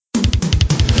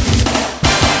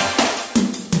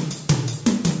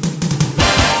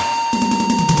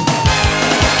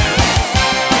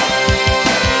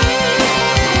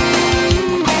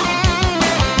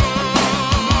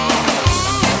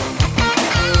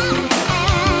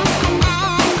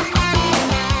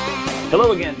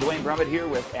Hello again, Duane Brummett here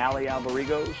with Allie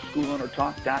Albarigo,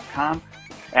 SchoolOwnerTalk.com.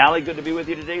 Allie, good to be with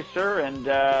you today, sir. And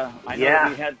I know that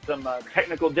we had some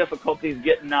technical difficulties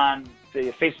getting on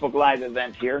the Facebook Live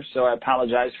event here, so I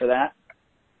apologize for that.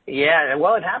 Yeah,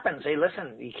 well, it happens. Hey,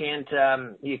 listen, you can't,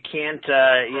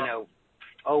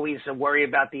 always worry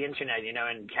about the internet,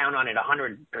 and count on it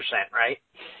 100%, right?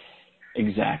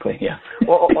 Exactly. Yeah.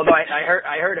 Well, although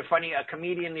I heard a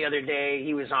comedian the other day.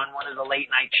 He was on one of the late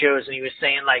night shows, and he was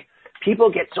saying, like,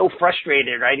 people get so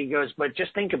frustrated, right? He goes, but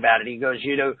just think about it. He goes,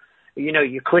 you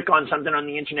click on something on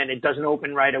the internet, it doesn't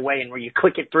open right away, and where you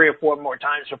click it 3 or 4 more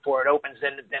times before it opens,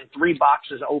 then 3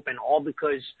 boxes open, all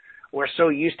because we're so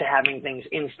used to having things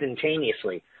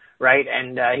instantaneously, right?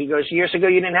 And he goes, years ago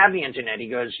you didn't have the internet. He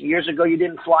goes, years ago you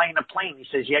didn't fly in a plane. He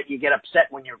says, yet you get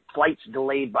upset when your flight's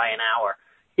delayed by an hour.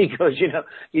 He goes,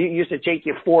 you used to take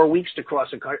you 4 weeks to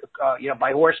cross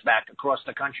by horseback across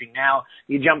the country. Now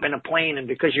you jump in a plane, and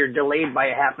because you're delayed by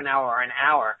a half an hour or an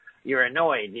hour, you're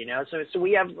annoyed, So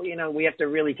we have to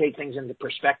really take things into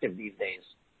perspective these days.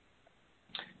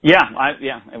 Yeah,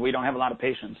 and we don't have a lot of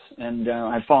patience, and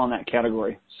I fall in that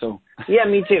category. So yeah,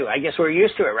 me too. I guess we're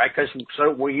used to it, right? Because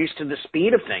we're used to the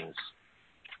speed of things.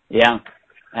 Yeah,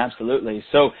 absolutely.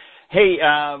 So, hey,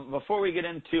 before we get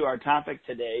into our topic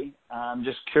today, I'm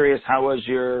just curious, how was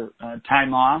your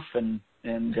time off?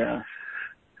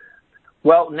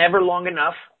 Well, never long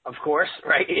enough, of course,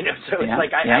 right? So it's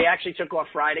like I actually took off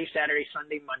Friday, Saturday,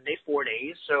 Sunday, Monday, 4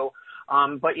 days. So,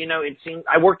 but it seemed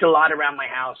I worked a lot around my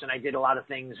house, and I did a lot of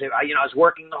things. I was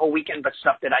working the whole weekend, but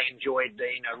stuff that I enjoyed,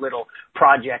 little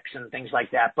projects and things like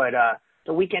that. But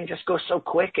the weekend just goes so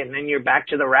quick, and then you're back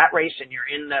to the rat race, and you're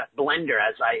in the blender,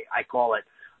 as I call it.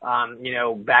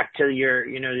 Back to your,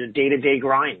 the day-to-day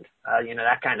grind,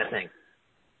 that kind of thing.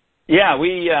 Yeah,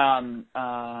 we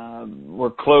were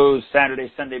closed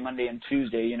Saturday, Sunday, Monday, and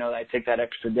Tuesday. I take that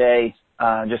extra day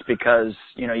just because,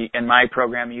 in my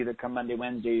program, you either come Monday,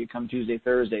 Wednesday, or you come Tuesday,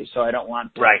 Thursday. So I don't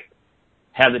want to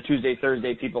have the Tuesday,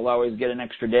 Thursday people always get an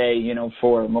extra day,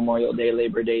 for Memorial Day,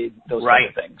 Labor Day, those kind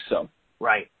of things. So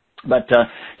But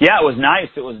yeah, it was nice.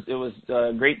 It was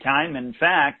a great time. In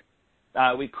fact,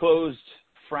 we closed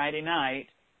Friday night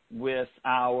with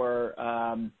our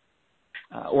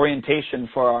orientation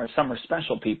for our summer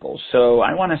special people. So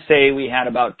I want to say we had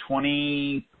about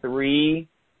 23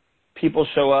 people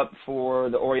show up for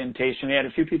the orientation. We had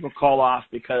a few people call off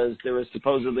because there was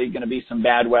supposedly going to be some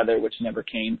bad weather, which never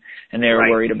came, and they were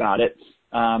worried about it.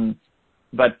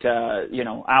 But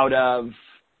out of,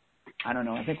 I don't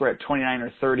know, I think we're at 29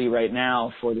 or 30 right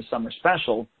now for the summer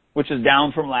special, which is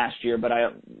down from last year, but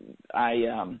I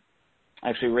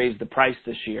actually raised the price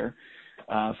this year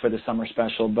for the summer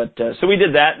special. But so we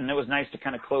did that, and it was nice to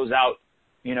kind of close out,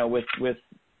 with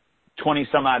 20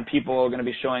 some odd people going to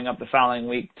be showing up the following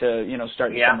week to,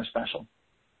 start the summer special.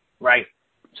 Right.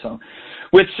 So,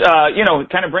 which,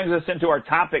 kind of brings us into our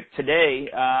topic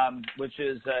today, which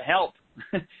is help.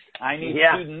 I need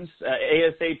students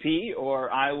ASAP, or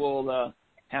I will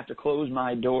have to close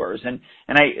my doors. And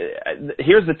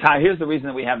here's the reason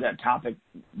that we have that topic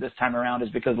this time around is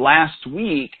because last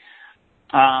week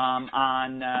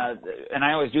and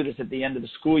I always do this at the end of the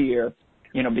school year,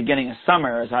 beginning of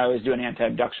summer, as I always do an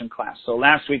anti-abduction class. So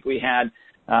last week we had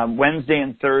Wednesday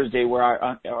and Thursday were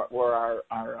our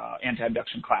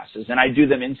anti-abduction classes, and I do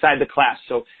them inside the class.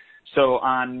 So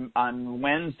on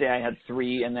Wednesday I had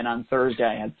 3, and then on Thursday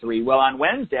I had 3. Well, on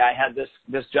Wednesday I had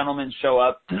this gentleman show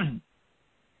up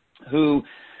who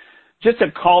just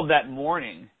had called that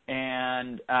morning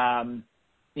and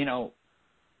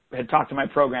had talked to my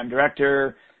program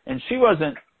director, and she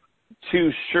wasn't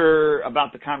too sure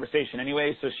about the conversation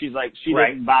anyway, so she's like, she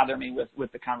didn't bother me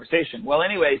with the conversation. Well,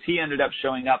 anyways, he ended up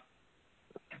showing up,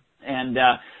 and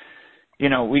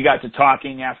we got to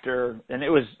talking after, and I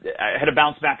had to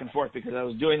bounce back and forth because I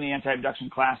was doing the anti-abduction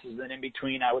classes, and in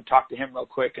between I would talk to him real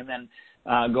quick and then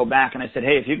go back, and I said,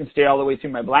 hey, if you can stay all the way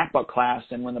through my Black Book class,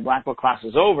 and when the Black Book class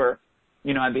is over,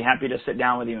 I'd be happy to sit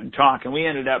down with you and talk. And we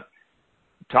ended up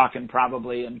talking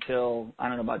probably until, I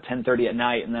don't know, about 10:30 at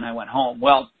night, and then I went home.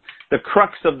 Well, the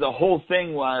crux of the whole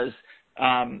thing was,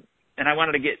 and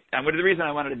the reason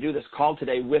I wanted to do this call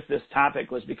today with this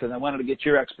topic was because I wanted to get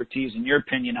your expertise and your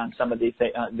opinion on some of these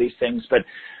things. But,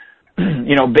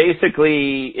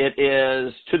 basically it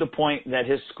is to the point that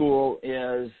his school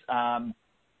is,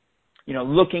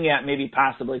 looking at maybe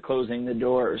possibly closing the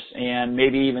doors and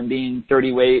maybe even being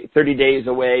 30 days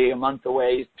away, a month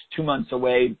away, 2 months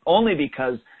away, only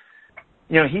because,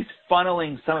 he's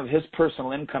funneling some of his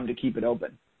personal income to keep it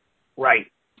open.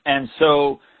 Right. And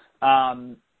so,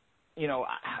 my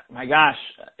gosh,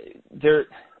 there's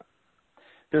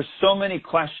so many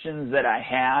questions that I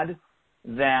had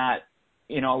that,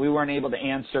 we weren't able to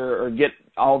answer or get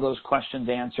all those questions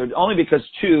answered, only because,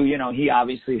 two, he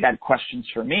obviously had questions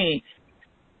for me.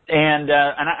 And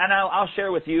I'll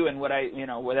share with you and what I,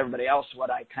 with everybody else, what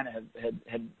I kind of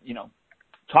had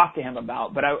talked to him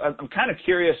about. But I'm kind of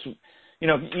curious,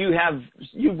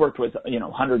 you've worked with,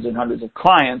 hundreds and hundreds of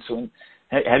clients.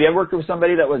 Have you ever worked with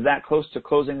somebody that was that close to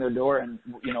closing their door? And,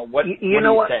 what do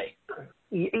you say?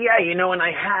 Yeah, and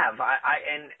I have.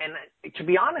 And to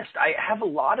be honest, I have a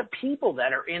lot of people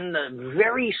that are in the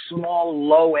very small,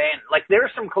 low end. Like, there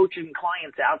are some coaching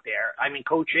clients out there,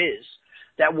 coaches,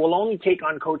 that will only take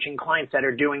on coaching clients that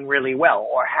are doing really well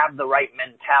or have the right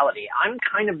mentality. I'm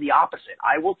kind of the opposite.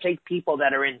 I will take people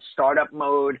that are in startup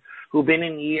mode, who've been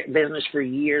in business for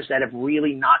years, that have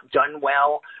really not done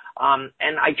well,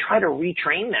 and I try to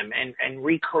retrain them and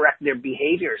recorrect their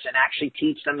behaviors and actually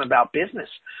teach them about business.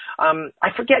 I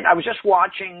forget, I was just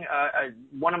watching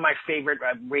one of my favorite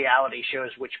reality shows,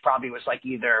 which probably was like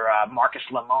either Marcus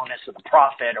Lemonis or The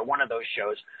Prophet or one of those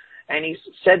shows. And he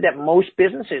said that most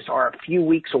businesses are a few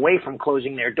weeks away from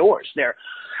closing their doors. They're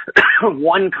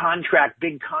one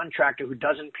big contractor who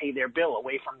doesn't pay their bill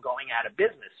away from going out of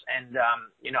business. And,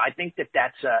 I think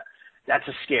that's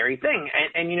a scary thing.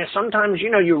 And sometimes,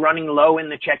 you're running low in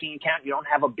the checking account. You don't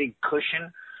have a big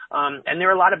cushion. And there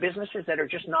are a lot of businesses that are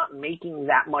just not making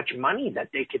that much money that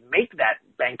they could make that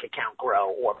bank account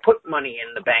grow or put money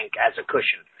in the bank as a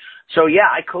cushion. So yeah,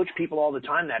 I coach people all the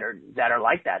time that are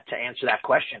like that to answer that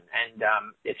question. And,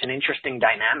 it's an interesting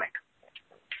dynamic.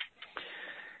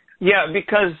 Yeah,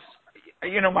 because,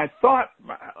 my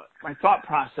thought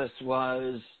process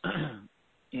was,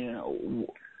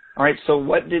 all right, so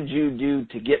what did you do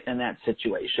to get in that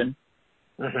situation?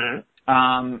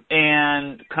 Mm-hmm.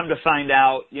 And come to find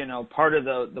out, part of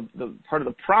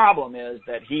the problem is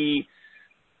that he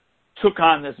took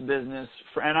on this business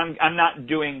and I'm not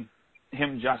doing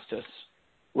him justice.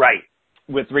 Right.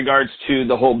 With regards to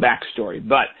the whole backstory,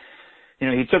 but,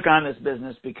 he took on this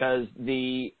business because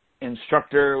the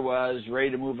instructor was ready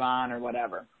to move on or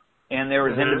whatever. And there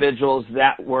was individuals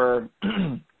that were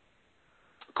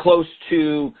close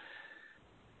to,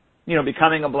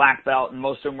 becoming a black belt, and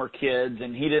most of them were kids,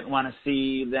 and he didn't want to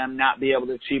see them not be able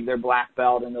to achieve their black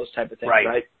belt and those type of things,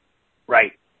 right?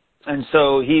 Right. And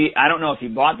so I don't know if he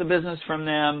bought the business from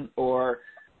them or,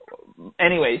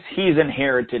 anyways, he's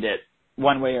inherited it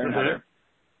one way or another.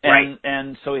 Right.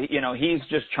 And so, he's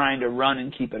just trying to run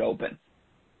and keep it open.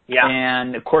 Yeah.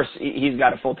 And of course, he's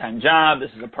got a full-time job.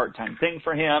 This is a part-time thing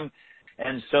for him.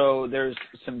 And so there's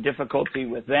some difficulty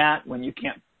with that when you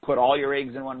can't put all your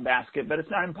eggs in one basket, but it's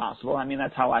not impossible.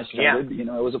 That's how I started. It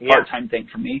was a part-time thing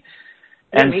for me.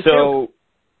 And so,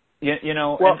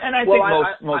 and I think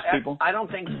most people. I don't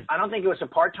think it was a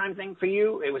part-time thing for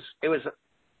you. It was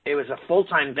a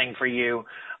full-time thing for you.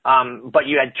 But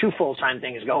you had two full-time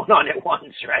things going on at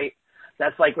once, right?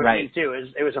 That's like with me too.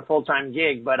 It was a full-time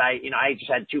gig, but I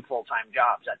just had two full-time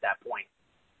jobs at that point.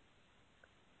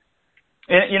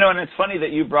 And it's funny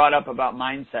that you brought up about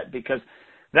mindset, because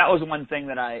that was one thing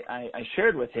that I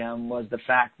shared with him, was the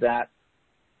fact that,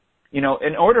 in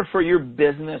order for your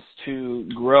business to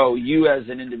grow, you as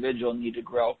an individual need to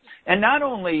grow. And not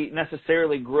only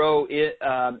necessarily grow it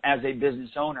as a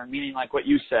business owner, meaning like what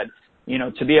you said,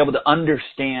 to be able to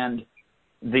understand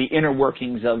the inner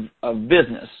workings of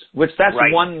business, which that's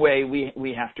one way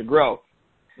we have to grow.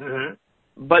 Mm-hmm.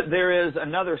 But there is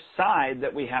another side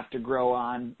that we have to grow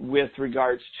on with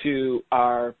regards to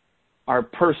our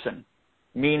person,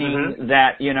 meaning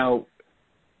that,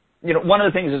 one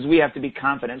of the things is we have to be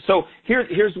confident. So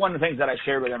here's one of the things that I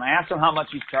shared with him. I asked him how much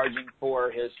he's charging for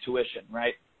his tuition,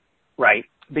 right? Right.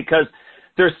 Because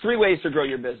there's three ways to grow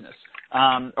your business,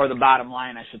 or the bottom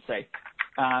line, I should say.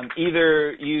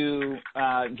 Either you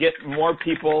get more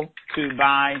people to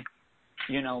buy,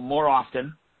 more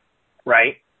often.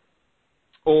 Right.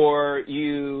 Or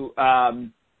you,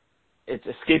 it's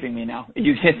escaping me now.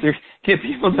 You get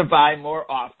people to buy more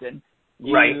often.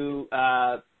 You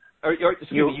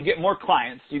get more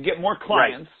clients. You get more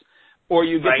clients, or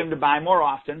you get them to buy more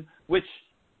often, which,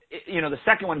 the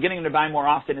second one, getting them to buy more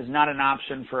often, is not an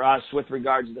option for us with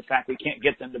regards to the fact we can't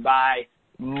get them to buy,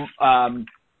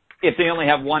 if they only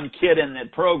have one kid in the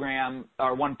program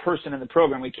or one person in the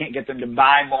program, we can't get them to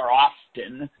buy more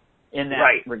often in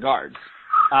that regards.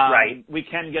 We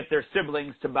can get their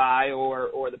siblings to buy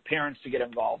or the parents to get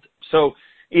involved. So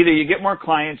either you get more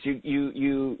clients,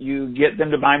 you get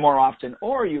them to buy more often,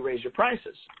 or you raise your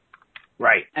prices.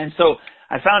 Right. And so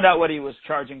I found out what he was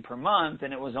charging per month,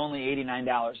 and it was only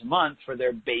 $89 a month for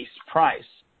their base price.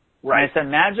 Right. And I said,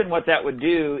 imagine what that would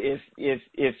do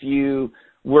if you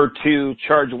were to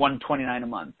charge $129 a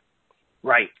month.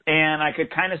 Right. And I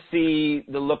could kind of see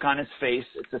the look on his face.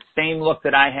 It's the same look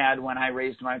that I had when I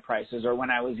raised my prices, or when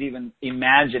I was even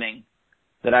imagining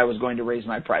that I was going to raise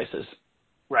my prices.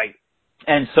 Right.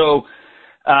 And so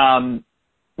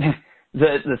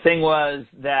the thing was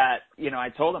that, I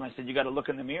told him, I said, you got to look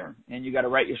in the mirror and you got to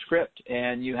write your script,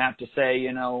 and you have to say,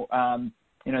 and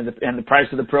the price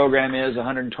of the program is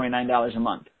 $129 a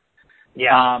month.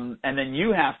 Yeah. And then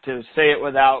you have to say it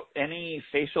without any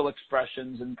facial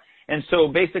expressions. And so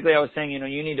basically I was saying,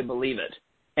 you need to believe it.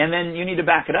 And then you need to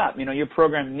back it up. Your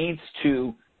program needs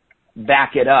to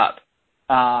back it up.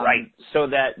 Right. So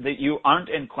that you aren't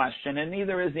in question, and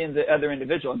neither is the other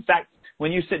individual. In fact,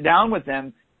 when you sit down with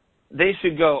them, they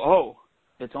should go, oh,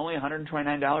 it's only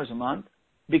 $129 a month?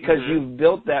 Because you've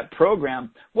built that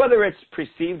program, whether it's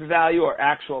perceived value or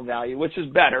actual value, which is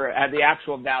better, the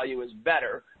actual value is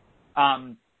better,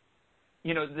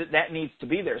 that needs to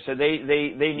be there. So they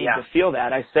need to feel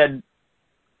that. I said,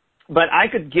 but I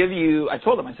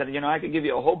told them, I said, I could give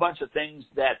you a whole bunch of things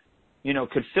that,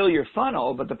 could fill your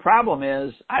funnel, but the problem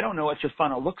is I don't know what your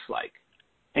funnel looks like.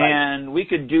 Right. And we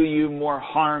could do you more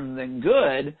harm than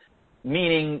good,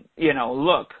 meaning,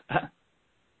 look,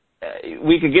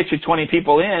 we could get you 20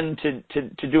 people in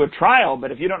to do a trial,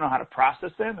 but if you don't know how to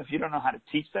process them, if you don't know how to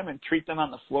teach them and treat them on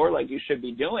the floor like you should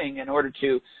be doing in order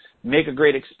to make a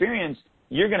great experience,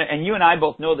 and you and I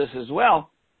both know this as well,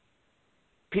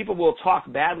 people will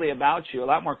talk badly about you a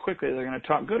lot more quickly. They're going to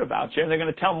talk good about you, and they're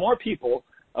going to tell more people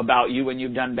about you when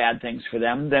you've done bad things for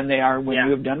them than they are when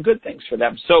you have done good things for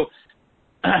them. So,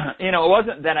 it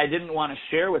wasn't that I didn't want to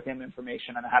share with him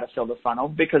information on how to fill the funnel,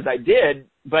 because I did,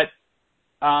 but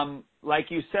like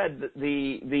you said,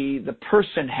 the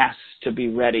person has to be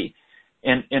ready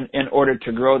in order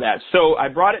to grow that. So I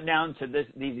brought it down to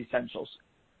these essentials.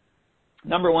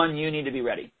 Number one, you need to be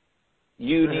ready.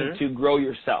 You need to grow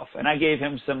yourself. And I gave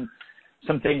him some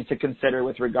things to consider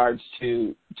with regards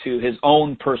to his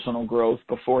own personal growth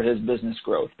before his business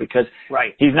growth, because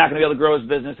he's not going to be able to grow his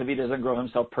business if he doesn't grow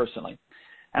himself personally.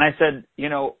 And I said,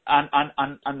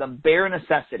 on the bare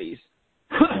necessities,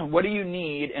 what do you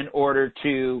need in order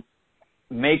to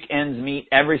make ends meet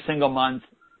every single month,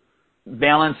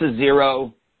 balance is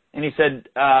zero? And he said,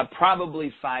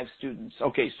 probably 5 students.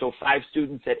 Okay, so 5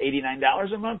 students at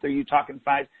 $89 a month? Are you talking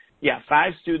 5? Yeah,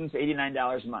 5 students,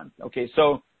 $89 a month. Okay,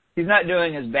 so he's not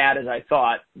doing as bad as I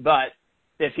thought, but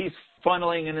if he's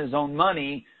funneling in his own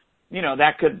money,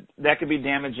 that could be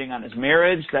damaging on his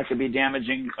marriage. That could be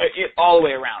damaging all the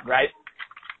way around, right?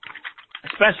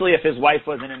 Especially if his wife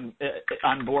wasn't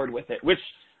on board with it, which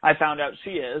I found out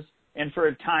she is. And for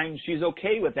a time, she's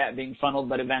okay with that being funneled,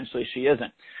 but eventually she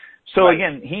isn't. So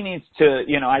again, he needs to,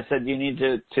 I said, you need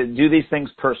to do these things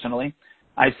personally.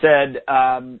 I said,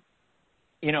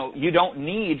 you don't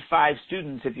need 5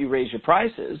 students if you raise your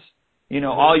prices.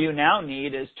 All you now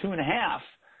need is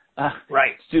 2.5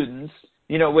 students,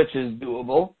 which is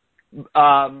doable.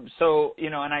 So,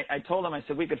 and I told him, I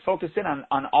said, we could focus in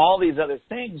on all these other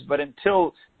things, but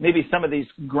until maybe some of these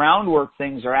groundwork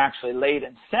things are actually laid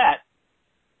and set,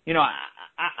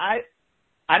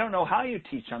 I don't know how you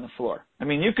teach on the floor. I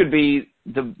mean, you could be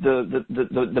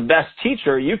the best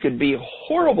teacher. You could be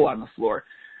horrible on the floor.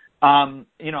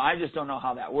 I just don't know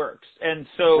how that works. And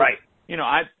so,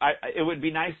 it would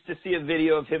be nice to see a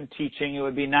video of him teaching. It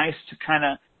would be nice to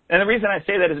and the reason I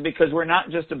say that is because we're not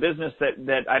just a business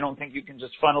that I don't think you can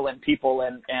just funnel in people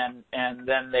and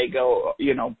then they go,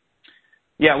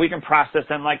 we can process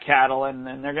them like cattle and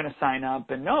then they're going to sign up.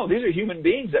 And no, these are human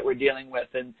beings that we're dealing with.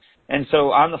 And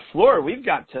so on the floor, we've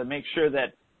got to make sure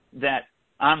that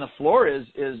on the floor is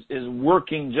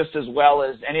working just as well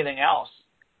as anything else.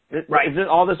 Right. Is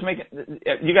all this making?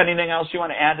 You got anything else you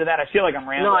want to add to that? I feel like I'm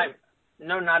rambling.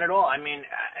 No, not at all. I mean,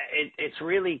 it's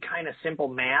really kind of simple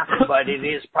math, but it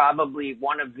is probably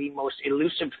one of the most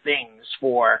elusive things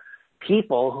for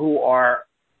people who are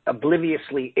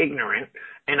obliviously ignorant.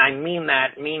 And I mean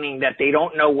that meaning that they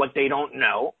don't know what they don't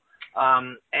know.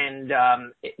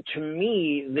 To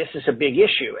me, this is a big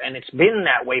issue, and it's been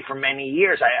that way for many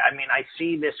years. I mean, I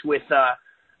see this with, a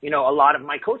lot of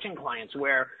my coaching clients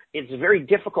where it's very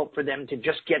difficult for them to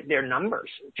just get their numbers,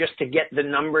 just to get the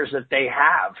numbers that they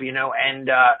have, and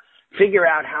figure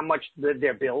out how much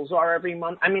their bills are every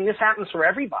month. I mean, this happens for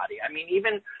everybody. I mean,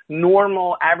 even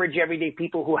normal, average, everyday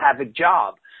people who have a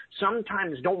job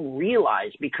sometimes don't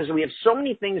realize, because we have so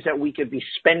many things that we could be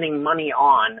spending money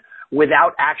on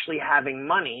without actually having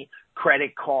money,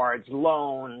 credit cards,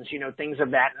 loans, things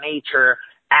of that nature,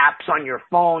 apps on your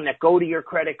phone that go to your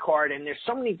credit card. And there's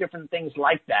so many different things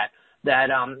like that that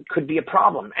could be a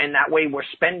problem. And that way we're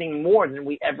spending more than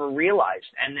we ever realized.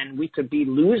 And then we could be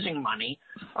losing money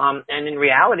and in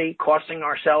reality costing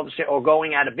ourselves or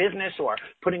going out of business or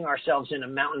putting ourselves in a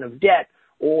mountain of debt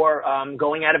or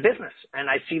going out of business. And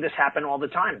I see this happen all the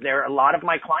time. There are a lot of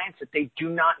my clients that they do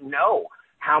not know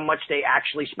how much they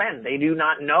actually spend. They do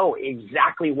not know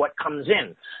exactly what comes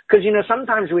in. Because,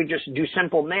 sometimes we just do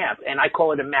simple math, and I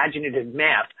call it imaginative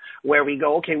math, where we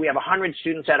go, okay, we have 100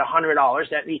 students at $100,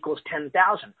 that equals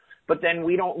 10,000. But then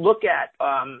we don't look at,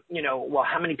 well,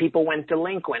 how many people went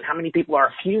delinquent? How many people are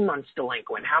a few months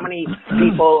delinquent? How many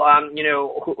people,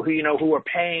 who are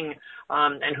paying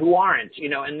and who aren't?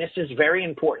 And this is very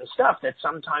important stuff that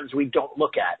sometimes we don't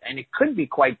look at, and it could be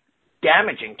quite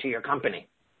damaging to your company.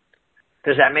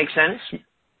 Does that make sense?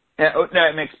 Yeah, no,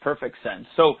 it makes perfect sense.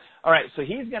 So, all right, so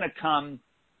he's going to come,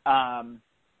 and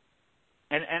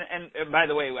by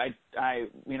the way, I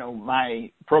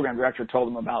my program director told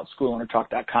him about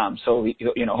schoolownertalk.com. So,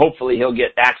 hopefully he'll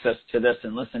get access to this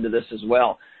and listen to this as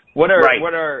well.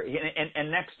 And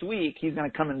next week he's going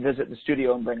to come and visit the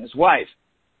studio and bring his wife.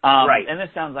 Right. And this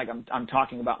sounds like I'm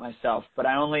talking about myself, but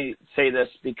I only say this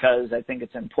because I think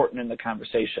it's important in the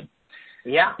conversation.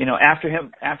 Yeah.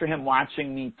 After him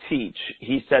watching me teach,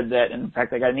 he said that, in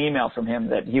fact, I got an email from him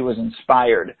that he was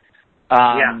inspired.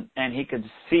 And he could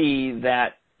see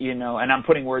that, and I'm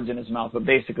putting words in his mouth, but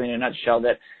basically in a nutshell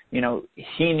that,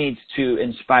 he needs to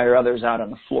inspire others out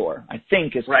on the floor, I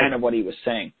think is kind of what he was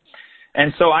saying.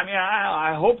 And so,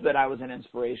 I hope that I was an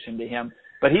inspiration to him,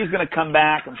 but he's going to come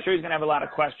back. I'm sure he's going to have a lot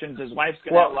of questions. His wife's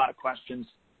going to have a lot of questions.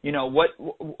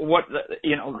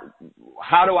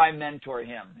 How do I mentor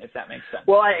him, if that makes sense?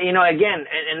 Well, again,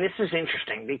 and this is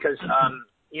interesting because,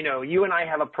 you and I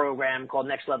have a program called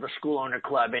Next Level School Owner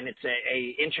Club, and it's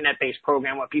a internet-based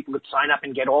program where people could sign up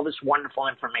and get all this wonderful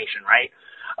information, right?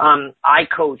 I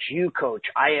coach, you coach.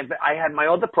 I had my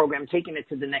other program, Taking It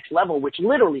to the Next Level, which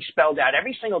literally spelled out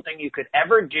every single thing you could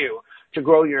ever do to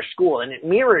grow your school. And it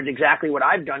mirrored exactly what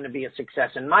I've done to be a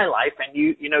success in my life and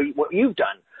what you've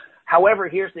done. However,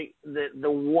 here's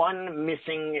the one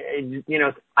missing,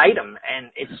 item,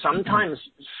 and it's sometimes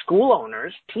school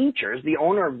owners, teachers, the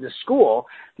owner of the school,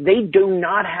 they do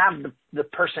not have the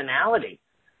personality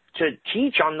to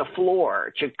teach on the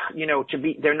floor,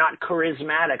 they're not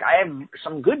charismatic. I have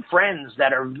some good friends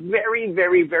that are very,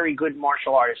 very, very good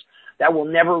martial artists that will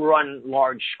never run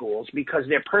large schools because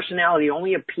their personality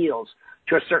only appeals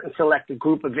to a certain selected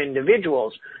group of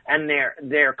individuals, and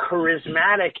they're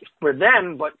charismatic for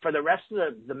them, but for the rest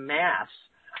of the mass,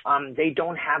 they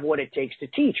don't have what it takes to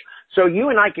teach. So you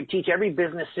and I could teach every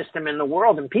business system in the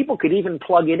world, and people could even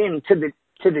plug it in to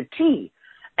the T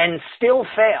and still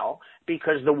fail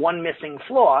because the one missing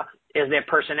flaw is their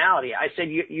personality. I said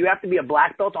you have to be a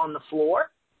black belt on the floor,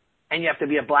 and you have to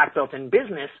be a black belt in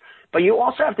business, but you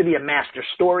also have to be a master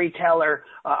storyteller,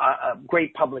 a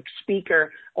great public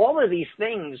speaker. All of these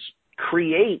things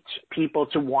create people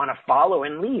to want to follow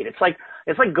and lead. It's like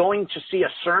going to see a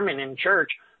sermon in church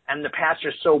and the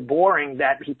pastor's so boring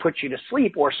that he puts you to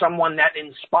sleep, or someone that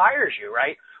inspires you,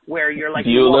 right? Where you're like,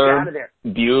 you walk out of there.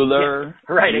 Bueller.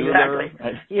 Yeah, right, Bueller.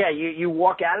 Exactly. Yeah, you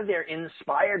walk out of there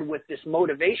inspired with this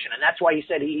motivation. And that's why he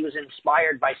said he was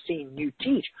inspired by seeing you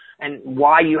teach. And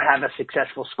why you have a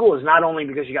successful school is not only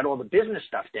because you got all the business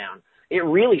stuff down. It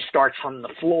really starts from the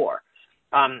floor.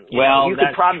 That's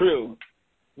true.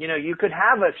 You could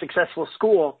have a successful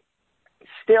school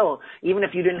still, even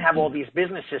if you didn't have all these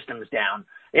business systems down.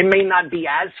 It may not be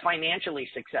as financially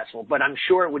successful, but I'm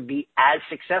sure it would be as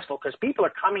successful because people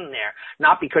are coming there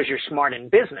not because you're smart in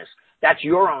business. That's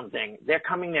your own thing. They're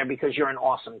coming there because you're an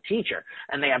awesome teacher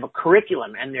and they have a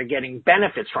curriculum and they're getting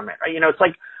benefits from it. It's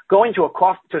like going to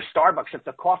Starbucks. If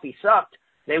the coffee sucked,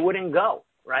 they wouldn't go,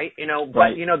 right?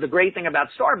 But the great thing about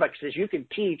Starbucks is you could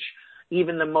teach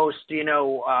even the most,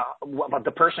 about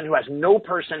the person who has no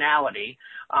personality,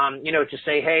 to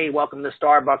say, hey, welcome to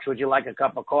Starbucks. Would you like a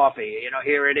cup of coffee?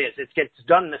 Here it is. It gets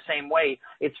done the same way.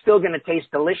 It's still going to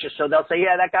taste delicious. So they'll say,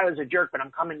 yeah, that guy was a jerk, but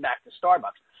I'm coming back to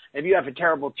Starbucks. If you have a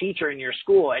terrible teacher in your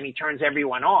school and he turns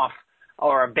everyone off,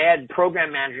 or a bad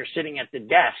program manager sitting at the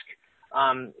desk,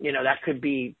 that could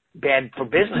be bad for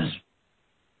business.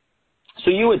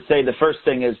 So you would say the first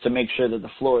thing is to make sure that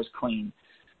the floor is clean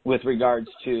with regards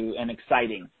to and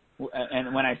exciting.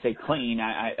 And when I say clean,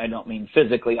 I don't mean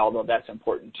physically, although that's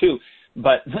important too.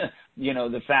 But,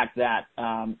 the fact that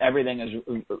everything is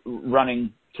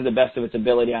running to the best of its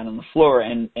ability out on the floor.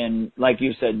 And like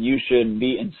you said, you should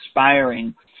be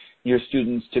inspiring your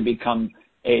students to become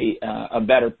a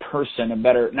better person,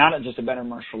 not just a better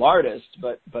martial artist,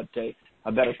 but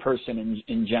a better person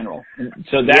in general.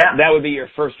 So that would be your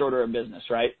first order of business,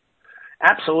 right?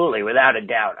 Absolutely, without a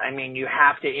doubt. I mean, you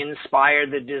have to inspire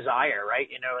the desire, right?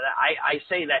 You know, I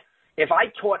say that if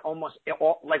I taught almost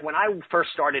all, like when I first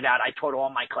started out, I taught all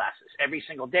my classes every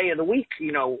single day of the week,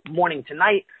 you know, morning to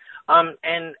night.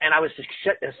 And I was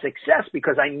a success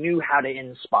because I knew how to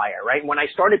inspire, right? When I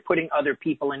started putting other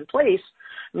people in place,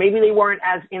 maybe they weren't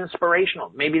as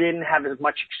inspirational. Maybe they didn't have as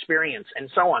much experience and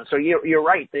so on. So you're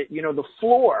right that, you know, the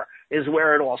floor is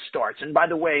where it all starts. And by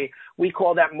the way, we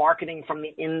call that marketing from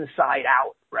the inside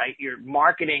out, right? You're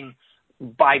marketing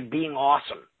by being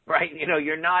awesome, right? You know,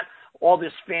 you're not all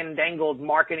this fandangled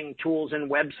marketing tools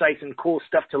and websites and cool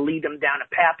stuff to lead them down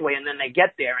a pathway and then they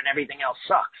get there and everything else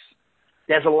sucks.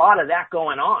 There's a lot of that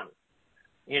going on,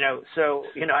 you know, so,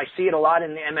 you know, I see it a lot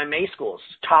in the MMA schools,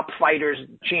 top fighters,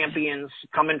 champions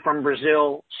coming from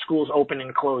Brazil, schools open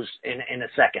and close in a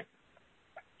second.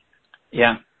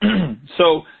 Yeah.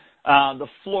 So, the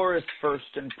floor is first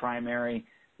and primary.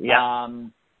 Yeah.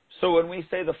 So when we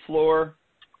say the floor,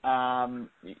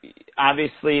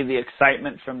 obviously the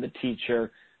excitement from the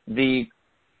teacher, the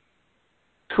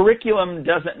curriculum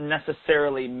doesn't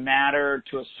necessarily matter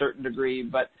to a certain degree,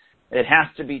 but it has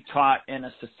to be taught in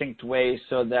a succinct way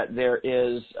so that there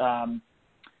is, so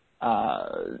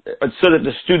that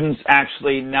the students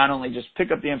actually not only just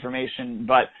pick up the information,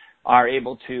 but are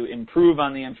able to improve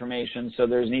on the information. So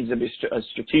there needs to be a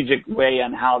strategic way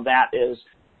on how that is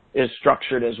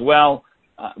structured as well.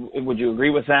 Would you agree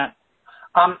with that?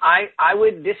 I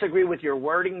would disagree with your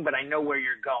wording, but I know where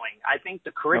you're going. I think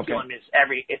the curriculum is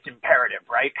it's imperative,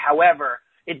 right? However,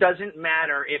 it doesn't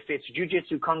matter if it's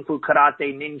jujitsu, kung fu,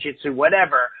 karate, ninjutsu,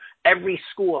 whatever. Every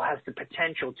school has the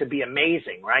potential to be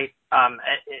amazing, right?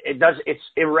 It's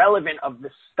irrelevant of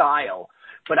the style,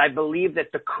 but I believe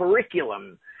that the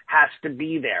curriculum has to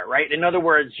be there, right? In other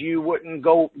words, you wouldn't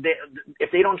go, if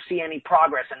they don't see any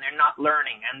progress and they're not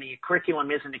learning and the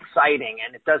curriculum isn't exciting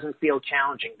and it doesn't feel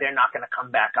challenging, they're not going to come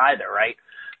back either, right?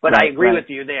 But I agree with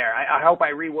you there. I hope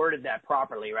I reworded that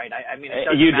properly, right? I mean, it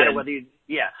doesn't matter whether you,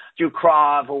 do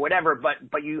Krav or whatever,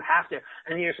 but you have to,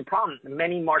 and here's the problem.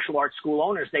 Many martial arts school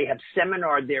owners, they have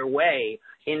seminared their way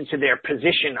into their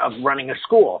position of running a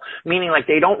school, meaning like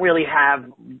they don't really have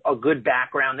a good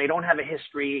background. They don't have a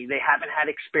history. They haven't had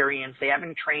experience. They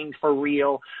haven't trained for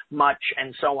real much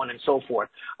and so on and so forth.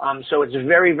 So it's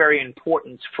very, very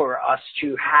important for us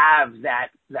to have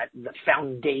the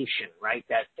foundation, right?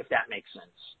 That, if that makes sense.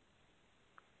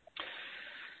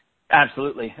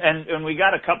 Absolutely. And we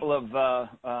got a couple of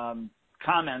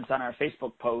comments on our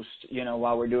Facebook post, you know,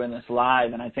 while we're doing this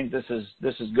live, and I think this is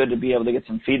good to be able to get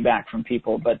some feedback from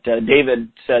people. But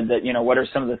David said that, you know, what are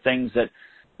some of the things that,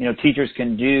 you know, teachers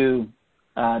can do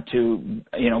to,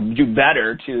 you know, do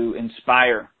better to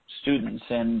inspire students?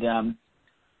 And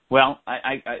well,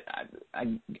 I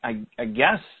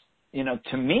guess, you know,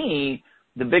 to me,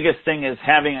 the biggest thing is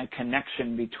having a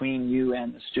connection between you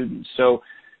and the students. So,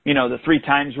 you know, the 3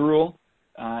 times rule,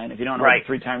 and if you don't know the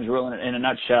 3 times rule in a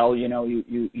nutshell, you know,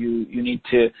 you need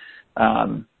to,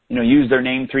 you know, use their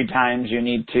name 3 times. You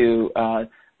need to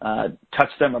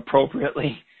touch them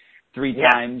appropriately 3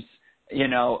 times, you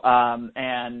know,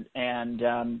 and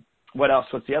what else?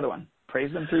 What's the other one?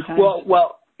 Praise them 3 times?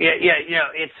 Well, yeah, you know,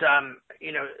 it's,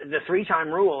 you know, the 3-time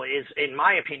rule is, in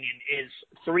my opinion, is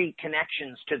 3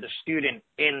 connections to the student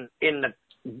in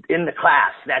the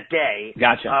class that day.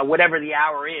 Gotcha. Whatever the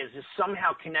hour is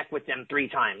somehow connect with them 3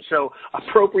 times. So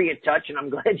appropriate touch, and I'm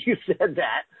glad you said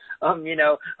that, you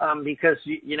know, because,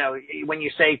 you know, when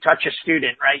you say touch a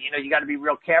student, right, you know, you got to be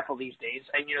real careful these days.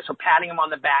 And, you know, so patting them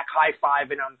on the back,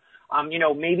 high-fiving them, you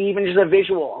know, maybe even just a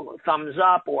visual thumbs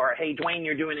up or, hey, Duane,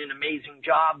 you're doing an amazing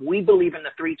job. We believe in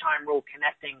the 3-time rule,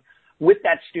 connecting with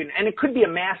that student. And it could be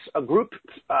a group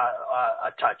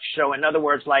touch. So in other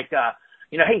words, like,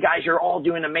 you know, hey guys, you're all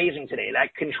doing amazing today.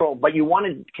 That control, but you want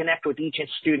to connect with each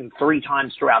student 3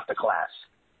 times throughout the class.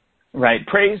 Right.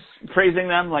 Praising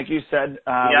them, like you said,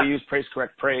 we use praise,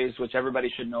 correct, praise, which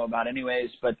everybody should know about anyways.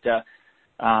 But,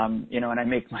 you know, and I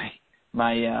make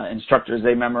my instructors,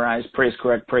 they memorize praise,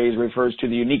 correct, praise refers to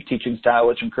the unique teaching style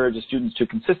which encourages students to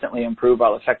consistently improve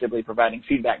while effectively providing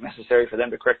feedback necessary for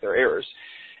them to correct their errors.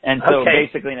 And so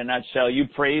basically in a nutshell, you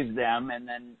praise them and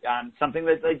then on something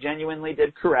that they genuinely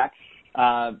did correct.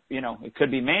 You know, it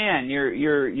could be, man,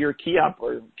 your key up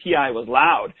or key eye was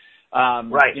loud.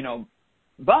 You know,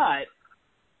 but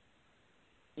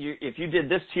if you did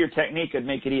this to your technique, it'd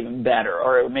make it even better,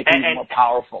 or it would make it even more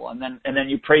powerful. And then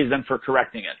you praise them for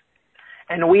correcting it.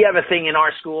 And we have a thing in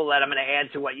our school that I'm going to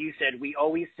add to what you said. We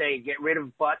always say, get rid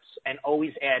of buts and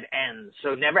always add ends.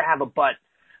 So never have a but.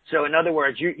 So in other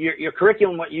words, your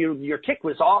curriculum, your kick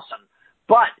was awesome,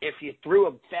 but if you threw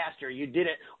it faster, you did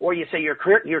it, or you say your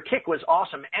kick was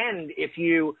awesome, and if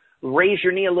you raise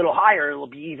your knee a little higher, it'll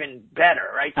be even better,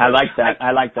 right? So I like that.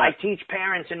 I teach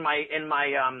parents in my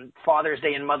Father's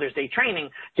Day and Mother's Day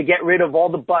training to get rid of all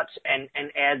the buts and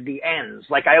add the ends.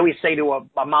 Like I always say to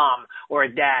a mom or a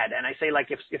dad, and I say,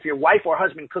 like, if your wife or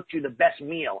husband cooked you the best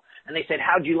meal and they said,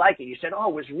 how'd you like it? You said, oh,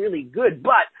 it was really good.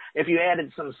 But if you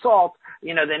added some salt,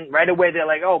 then right away they're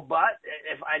like, oh, but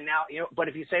but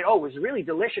if you say, oh, it was really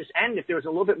delicious, and if there was a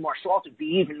little bit more salt, it'd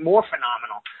be even more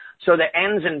phenomenal. So the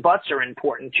ends and buts are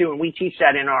important too, and we teach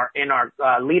that in our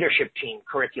leadership team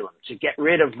curriculum, to get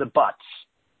rid of the buts.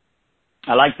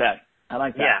 I like that.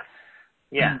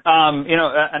 Yeah.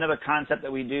 Another concept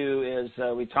that we do is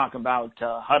we talk about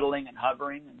huddling and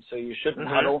hovering, and so you shouldn't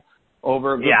huddle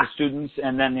over a group of students,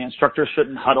 and then the instructor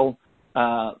shouldn't huddle.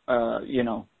 Did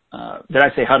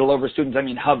I say huddle over students? I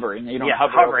mean hovering. You don't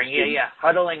hover hovering. Over students.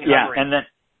 Huddling and hovering.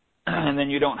 and then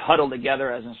you don't huddle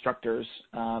together as instructors.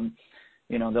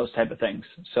 Those type of things.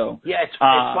 So it's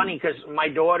funny because my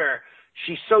daughter,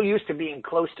 she's so used to being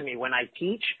close to me when I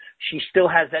teach. She still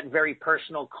has that very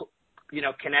personal,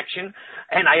 connection.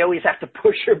 And I always have to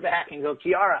push her back and go,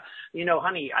 Kiara,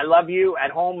 honey, I love you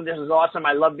at home. This is awesome.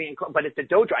 I love being close. But at the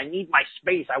dojo, I need my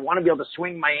space. I want to be able to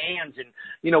swing my hands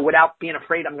and, without being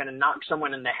afraid I'm going to knock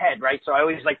someone in the head. Right. So I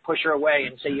always push her away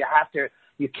and say,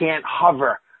 you can't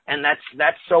hover. And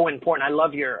that's so important. I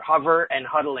love your hover and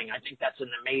huddling. I think that's an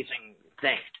amazing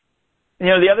thing.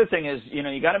 The other thing is,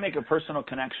 you got to make a personal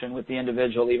connection with the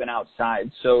individual even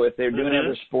outside. So if they're doing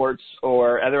other sports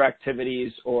or other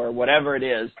activities or whatever it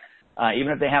is,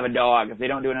 even if they have a dog, if they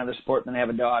don't do another sport, then they have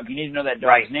a dog. You need to know that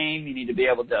dog's name. You need to be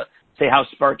able to say, how's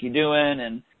Sparky doing?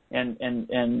 And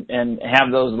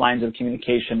have those lines of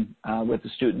communication with the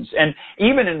students. And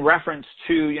even in reference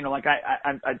to,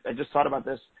 I just thought about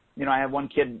this. I have one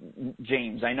kid,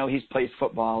 James. I know he's plays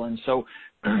football, and so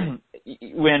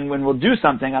when we'll do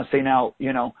something, I'll say, now,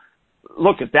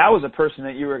 look, if that was a person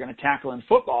that you were going to tackle in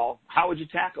football, how would you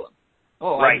tackle him?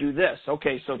 Oh, I do this.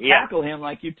 Okay, so tackle him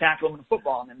like you tackle him in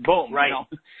football, and then boom,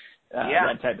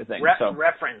 that type of thing.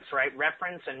 Reference, right?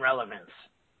 Reference and relevance.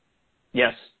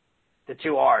 Yes. The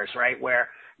two R's, right? Where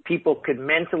people could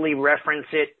mentally reference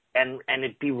it and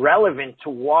it'd be relevant to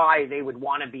why they would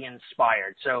want to be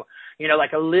inspired. So,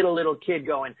 like a little kid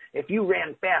going, if you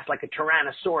ran fast like a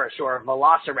Tyrannosaurus or a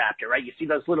Velociraptor, right? You see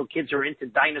those little kids who are into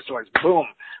dinosaurs, boom,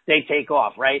 they take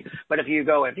off, right? But if you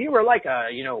were like a,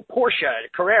 Porsche,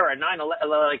 Carrera,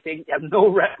 911, they have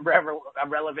no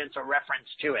relevance or reference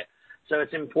to it. So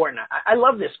it's important. I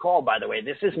love this call, by the way.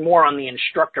 This is more on the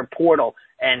instructor portal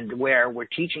and where we're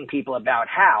teaching people about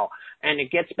how. And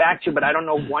it gets back to, but I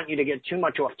don't want you to get too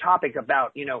much off topic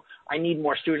about, I need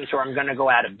more students or I'm going to go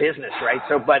out of business, right?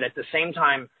 So, but at the same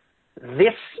time,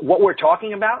 what we're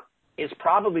talking about is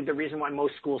probably the reason why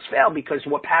most schools fail, because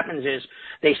what happens is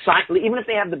they sign, even if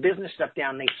they have the business stuff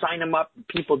down, they sign them up,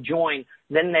 people join,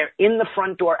 then they're in the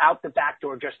front door, out the back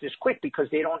door just as quick because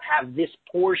they don't have this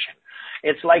portion.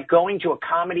 It's like going to a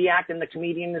comedy act and the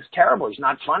comedian is terrible. He's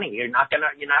not funny. You're not gonna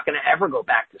ever go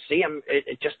back to see him.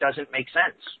 It just doesn't make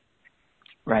sense.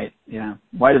 Right. Yeah.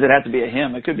 Why does it have to be a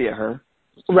him? It could be a her.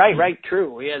 Right.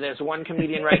 True. Yeah. There's one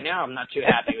comedian right now I'm not too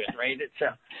happy with. Right.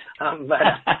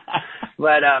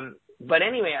 But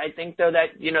anyway, I think though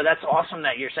that that's awesome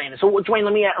that you're saying it. So Duane,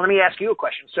 let me ask you a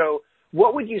question. So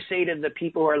what would you say to the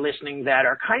people who are listening that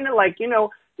are kind of like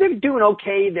they're doing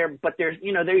okay,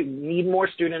 they need more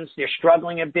students, they're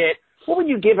struggling a bit. What would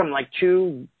you give them, like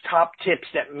 2 top tips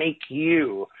that make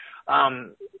you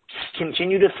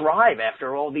continue to thrive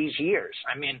after all these years?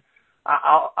 I mean,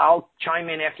 I'll chime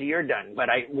in after you're done, but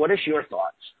what is your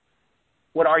thoughts?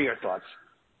 What are your thoughts?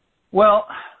 Well,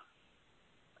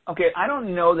 okay, I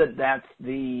don't know that that's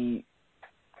the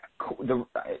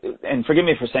and forgive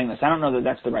me for saying this, I don't know that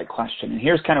that's the right question. And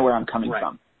here's kind of where I'm coming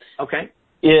from. Okay.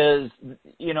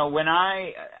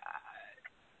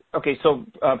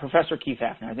 Professor Keith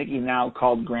Hafner, I think he's now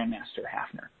called Grandmaster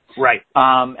Hafner. Right.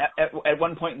 At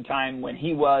one point in time when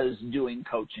he was doing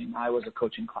coaching, I was a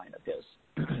coaching client of his.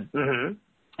 Mm-hmm.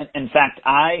 In fact,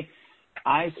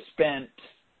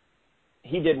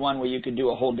 he did one where you could do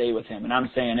a whole day with him, and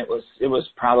I'm saying it was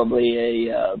probably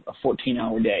a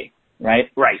 14-hour day,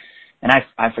 right? Right. And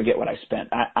I forget what I spent.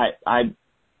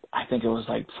 I think it was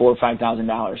like $4,000 or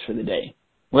 $5,000 for the day.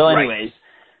 Well, anyways,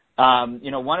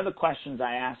 one of the questions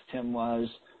I asked him was,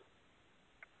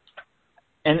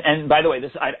 and by the way,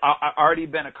 I'd already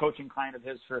been a coaching client of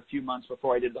his for a few months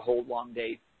before I did the whole long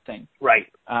day thing. Right.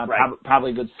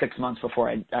 Probably a good 6 months before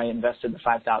I invested the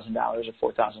 $5,000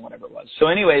 or $4,000, whatever it was. So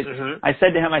anyways, I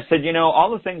said to him,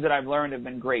 all the things that I've learned have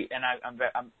been great, and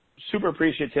super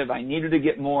appreciative. I needed to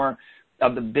get more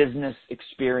of the business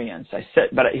experience. I said,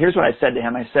 but here's what I said to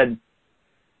him. I said,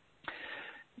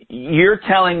 you're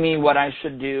telling me what I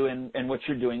should do and what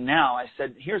you're doing now. I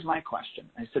said, here's my question.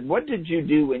 I said, what did you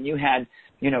do when you had,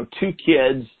 2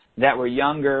 kids that were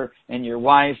younger and your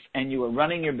wife and you were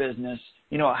running your business?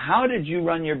 How did you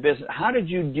run your business? How did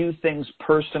you do things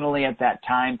personally at that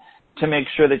time to make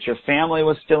sure that your family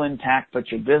was still intact,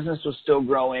 but your business was still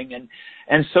growing?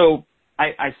 And so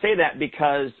I say that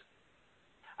because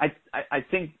I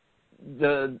think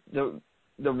the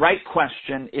right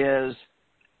question is,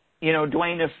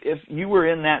 Duane, if you were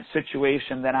in that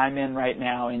situation that I'm in right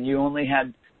now and you only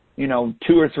had, 2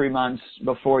 or 3 months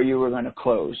before you were going to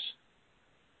close,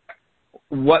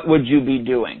 what would you be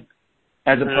doing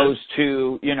as opposed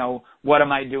to, what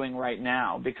am I doing right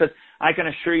now? Because I can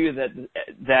assure you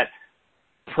that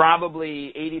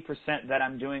probably 80% that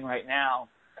I'm doing right now,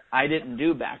 I didn't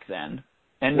do back then.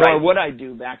 And nor would I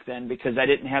do back then because I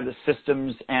didn't have the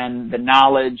systems and the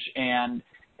knowledge and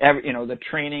the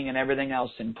training and everything else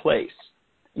in place.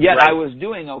 Yet I was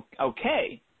doing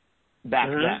okay back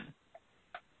then.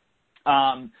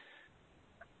 Are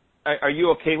you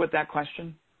okay with that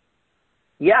question?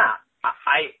 Yeah,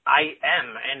 I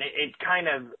am. And it kind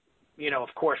of,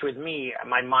 of course, with me,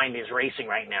 my mind is racing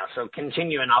right now. So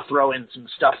continue, and I'll throw in some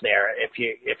stuff there if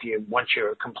you once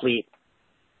you're complete.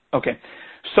 Okay.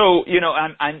 So,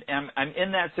 I'm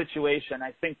in that situation.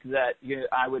 I think that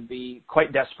I would be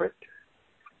quite desperate.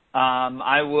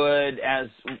 I would, as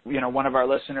one of our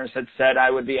listeners had said,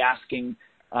 I would be asking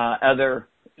other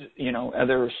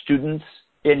students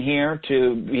in here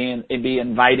to be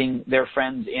inviting their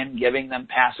friends in, giving them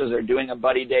passes, or doing a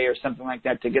buddy day or something like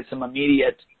that to get some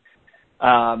immediate,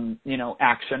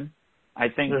 action. I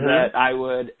think that I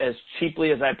would, as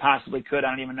cheaply as I possibly could, I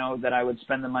don't even know that I would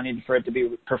spend the money for it to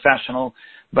be professional,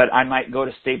 but I might go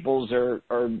to Staples or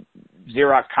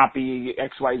Xerox copy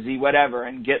XYZ, whatever,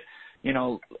 and get,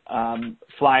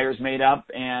 flyers made up,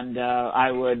 and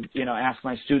I would, ask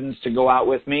my students to go out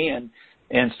with me and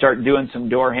start doing some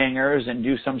door hangers and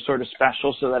do some sort of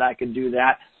special so that I could do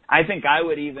that. I think I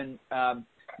would even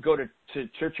go to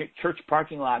church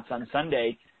parking lots on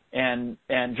Sunday and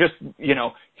just,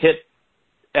 hit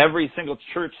every single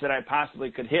church that I possibly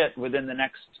could hit within the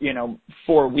next,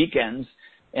 4 weekends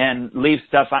and leave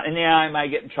stuff out. And I might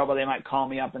get in trouble. They might call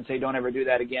me up and say, don't ever do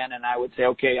that again. And I would say,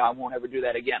 okay, I won't ever do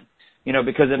that again.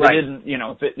 Because if it isn't,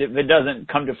 if it doesn't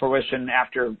come to fruition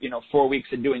after, 4 weeks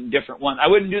of doing different ones, I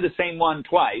wouldn't do the same one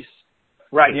twice.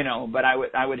 Right. But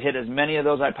I would hit as many of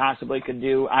those I possibly could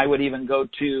do. I would even go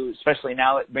to, especially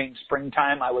now it being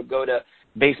springtime, I would go to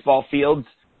baseball fields,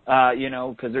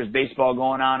 because there's baseball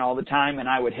going on all the time, and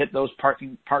I would hit those parked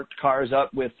cars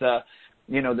up with, the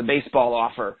baseball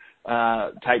offer,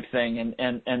 type thing.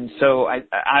 And so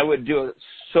I would do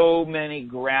so many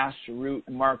grassroots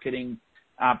marketing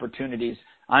opportunities.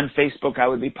 On Facebook, I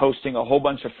would be posting a whole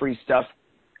bunch of free stuff.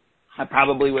 I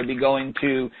probably would be going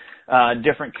to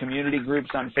different community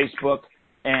groups on Facebook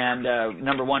and,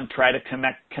 number one, try to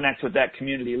connect with that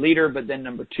community leader, but then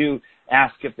number two,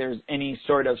 ask if there's any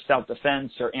sort of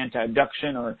self-defense or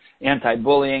anti-abduction or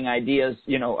anti-bullying ideas,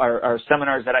 or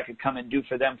seminars that I could come and do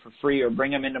for them for free, or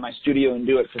bring them into my studio and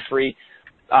do it for free.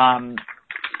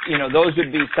 Those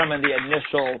would be some of the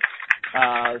initial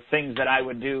things that I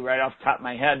would do right off the top of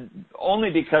my head,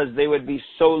 only because they would be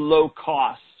so low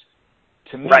cost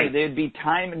to me. They'd be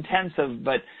time intensive,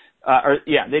 but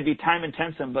they'd be time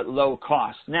intensive but low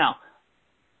cost. Now,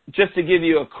 just to give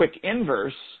you a quick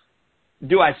inverse,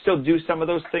 do I still do some of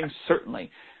those things?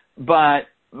 Certainly, but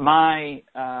my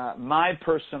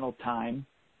personal time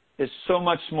is so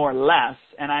much more less,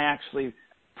 and I actually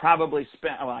probably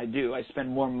I spend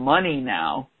more money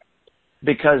now,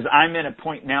 because I'm in a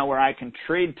point now where I can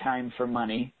trade time for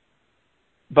money.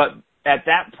 But at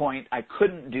that point, I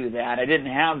couldn't do that. I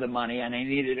didn't have the money, and I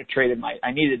needed to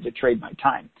trade my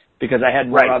time because I had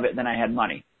more of it than I had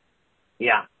money.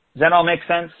 Yeah. Does that all make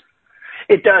sense?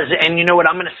 It does. And you know what?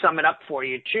 I'm going to sum it up for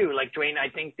you too. Like, Duane, I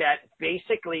think that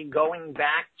basically going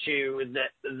back to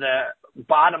the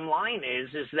bottom line is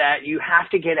that you have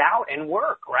to get out and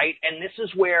work, right? And this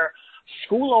is where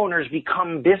school owners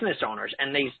become business owners.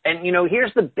 And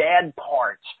here's the bad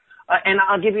part. And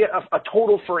I'll give you a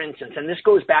total for instance, and this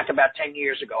goes back about 10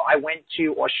 years ago. I went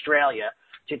to Australia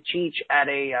to teach at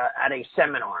a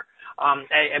seminar.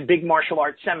 A big martial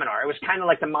arts seminar. It was kind of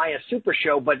like the Maya Super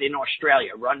Show, but in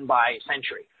Australia, run by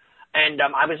Century. And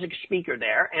I was a speaker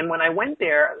there. And when I went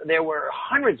there, there were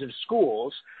hundreds of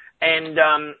schools, And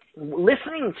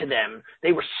listening to them,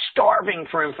 they were starving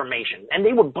for information, and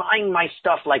they were buying my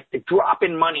stuff like the drop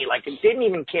in money, like it didn't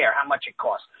even care how much it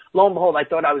cost. Lo and behold, I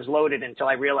thought I was loaded until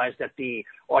I realized that the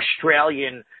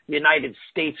Australian United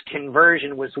States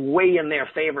conversion was way in their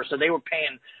favor. So they were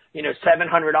paying,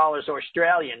 $700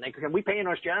 Australian. They could, can we pay in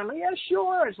Australian? I'm like, yeah,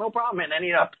 sure, it's no problem. And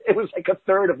it was like a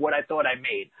third of what I thought I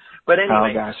made. But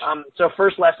anyway, so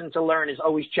first lesson to learn is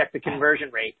always check the conversion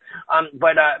rate.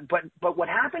 But what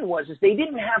happened was they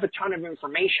didn't have a ton of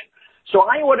information. So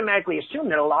I automatically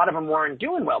assumed that a lot of them weren't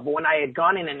doing well. But when I had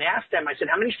gone in and asked them, I said,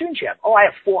 how many students you have? Oh, I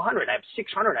have 400. I have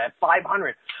 600. I have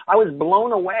 500. I was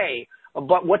blown away.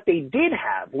 But what they did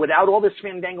have, without all this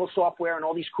Fandangle software and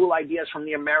all these cool ideas from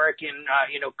the American,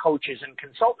 coaches and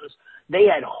consultants, they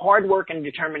had hard work and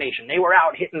determination. They were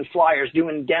out hitting flyers,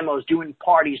 doing demos, doing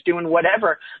parties, doing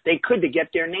whatever they could to get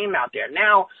their name out there.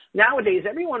 Nowadays,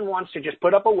 everyone wants to just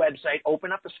put up a website,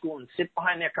 open up a school, and sit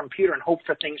behind their computer and hope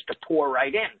for things to pour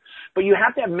right in. But you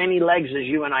have to have many legs, as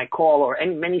you and I call,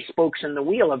 and many spokes in the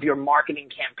wheel of your marketing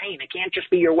campaign. It can't just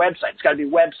be your website. It's got to be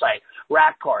website,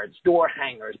 rack cards, door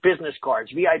hangers, business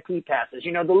cards, VIP passes.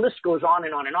 The list goes on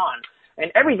and on and on. And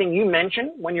everything you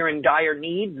mentioned when you're in dire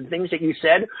need, the things that you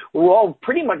said, were all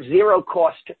pretty much zero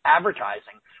cost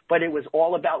advertising, but it was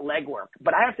all about legwork.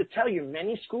 But I have to tell you,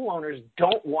 many school owners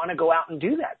don't want to go out and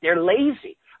do that. They're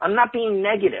lazy. I'm not being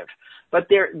negative, but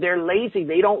they're lazy.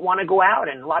 They don't want to go out.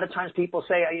 And a lot of times people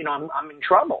say, I'm in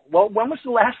trouble. Well, when was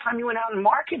the last time you went out and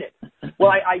marketed?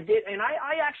 Well, I did. And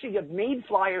I actually have made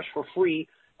flyers for free.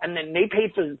 And then they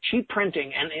paid for the cheap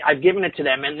printing, and I've given it to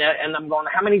them. And I'm going,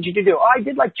 how many did you do? Oh, I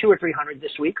did like 200 or 300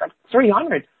 this week. Like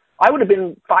 300. I would have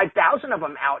been 5,000 of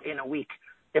them out in a week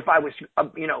if I was,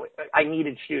 I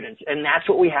needed students. And that's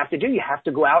what we have to do. You have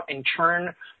to go out and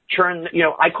churn.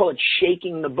 I call it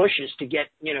shaking the bushes to get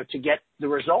the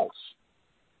results.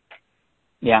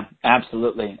 Yeah,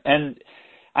 absolutely. And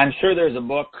I'm sure there's a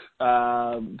book,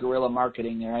 Guerrilla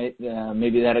Marketing, right?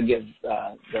 Maybe that'll give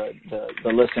the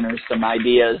listeners some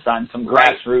ideas on some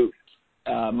grassroots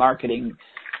marketing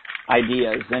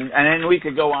ideas. And then we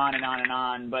could go on and on and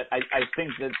on, but I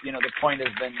think that, the point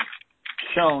has been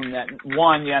shown that,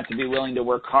 one, you have to be willing to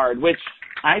work hard, which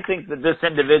I think that this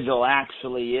individual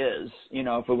actually is,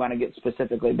 if we want to get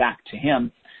specifically back to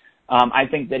him. I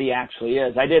think that he actually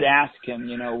is. I did ask him,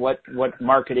 what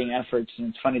marketing efforts, and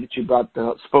it's funny that you brought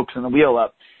the spokes in the wheel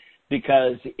up,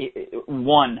 because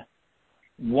one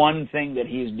thing that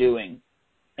he's doing,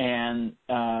 and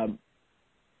the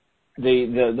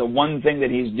one thing that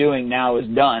he's doing now is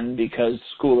done because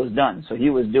school is done. So he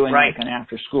was doing like an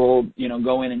after school,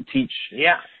 go in and teach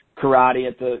karate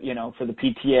at the, for the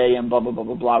PTA and blah, blah, blah,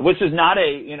 blah, blah, which is not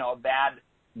a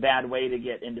bad way to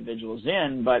get individuals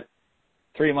in, but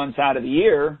 3 months out of the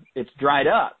year, it's dried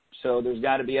up. So there's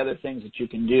got to be other things that you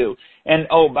can do. And,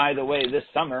 oh, by the way, this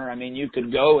summer, you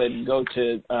could go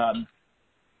to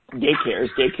daycares.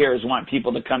 Daycares want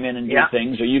people to come in and do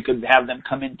things, or you could have them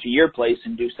come into your place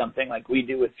and do something like we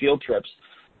do with field trips.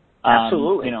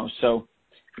 Absolutely. So,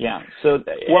 yeah. So,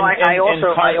 well, and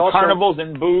carnivals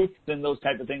and booths and those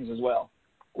type of things as well.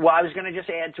 Well, I was going to just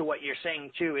add to what you're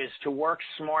saying, too, is to work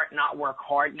smart, not work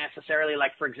hard necessarily.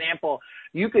 Like, for example,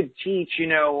 you could teach,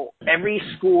 every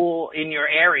school in your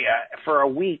area for a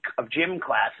week of gym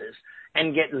classes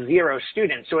and get 0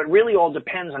 students. So it really all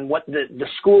depends on what the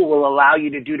school will allow you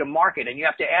to do to market. And you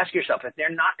have to ask yourself, if they're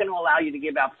not going to allow you to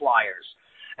give out flyers,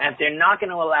 and if they're not going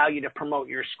to allow you to promote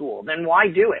your school, then why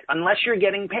do it? Unless you're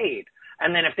getting paid.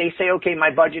 And then if they say, okay,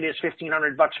 my budget is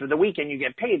 $1,500 for the week and you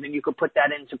get paid, then you could put that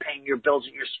into paying your bills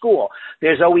at your school.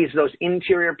 There's always those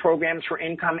interior programs for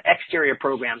income, exterior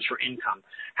programs for income.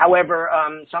 However,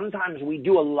 sometimes we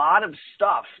do a lot of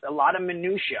stuff, a lot of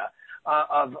minutia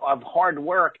of hard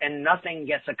work, and nothing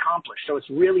gets accomplished. So it's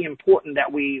really important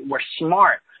that we're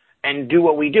smart and do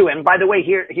what we do. And by the way,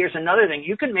 here's another thing.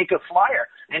 You can make a flyer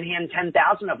and hand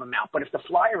 10,000 of them out, but if the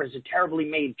flyer is a terribly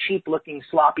made, cheap-looking,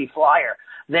 sloppy flyer,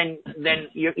 then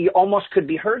you almost could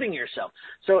be hurting yourself.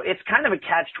 So it's kind of a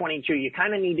catch-22. You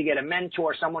kind of need to get a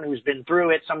mentor, someone who's been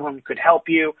through it, someone who could help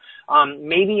you.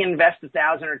 Maybe invest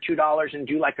 $1,000 or $2 and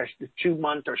do like a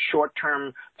 2-month or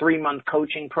short-term 3-month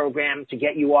coaching program to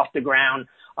get you off the ground.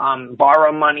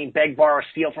 Borrow money, beg, borrow,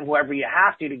 steal from whoever you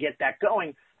have to get that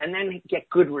going, and then get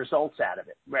good results out of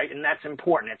it, right? And that's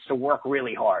important. It's to work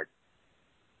really hard.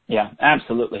 Yeah,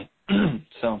 absolutely.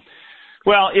 So,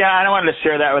 well, yeah, I wanted to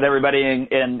share that with everybody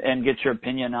and get your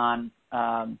opinion on,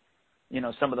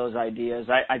 some of those ideas.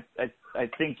 I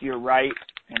think you're right,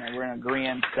 and we're in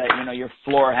agreement that, your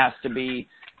floor has to be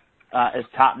as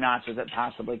top-notch as it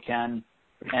possibly can.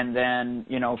 And then,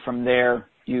 from there,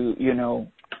 you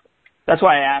That's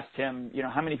why I asked him,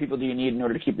 how many people do you need in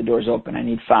order to keep the doors open? I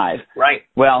need 5. Right.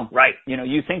 Well, right.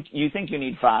 You think you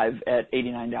need 5 at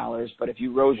 $89, but if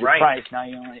you rose your price, now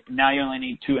you only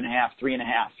need 2.5,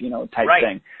 3.5, type right.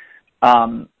 thing.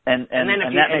 And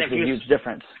that makes a huge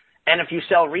difference. And if you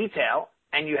sell retail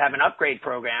and you have an upgrade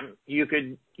program, you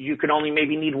could only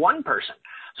maybe need 1 person.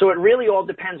 So it really all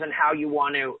depends on how you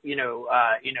want to,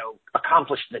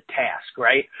 accomplish the task,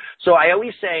 right? So I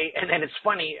always say, and it's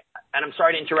funny, and I'm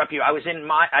sorry to interrupt you. I was in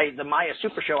the Maya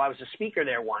Super Show. I was a speaker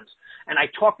there once, and I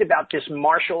talked about this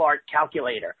martial art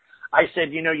calculator. I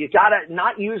said, you gotta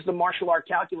not use the martial art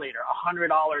calculator. $100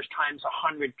 times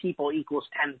 100 people equals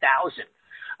 10,000.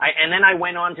 And then I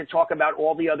went on to talk about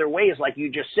all the other ways, like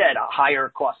you just said, a higher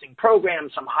costing program,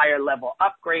 some higher level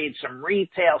upgrades, some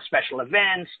retail, special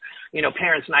events,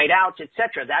 parents' night outs,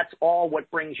 etc. That's all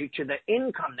what brings you to the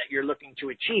income that you're looking to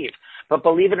achieve. But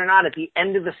believe it or not, at the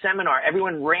end of the seminar,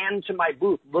 everyone ran to my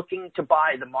booth looking to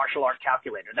buy the martial art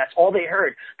calculator. That's all they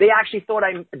heard. They actually thought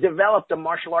I developed a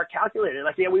martial art calculator. They're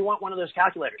like, yeah, we want one of those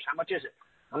calculators. How much is it?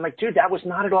 I'm like, dude, that was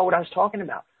not at all what I was talking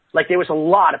about. Like, there was a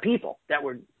lot of people that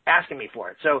were asking me for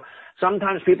it. So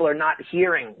sometimes people are not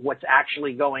hearing what's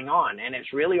actually going on. And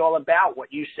it's really all about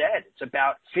what you said. It's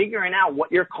about figuring out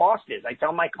what your cost is. I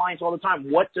tell my clients all the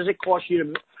time, what does it cost you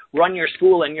to run your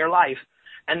school and your life?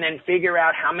 And then figure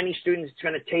out how many students it's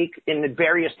going to take in the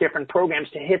various different programs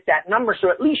to hit that number. So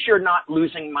at least you're not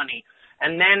losing money.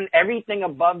 And then everything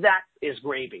above that is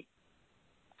gravy.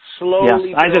 Slowly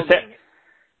building.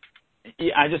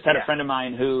 I just had a friend of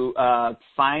mine who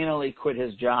finally quit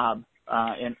his job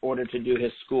in order to do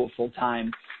his school full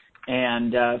time,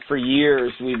 and for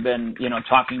years we've been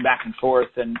talking back and forth,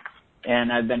 and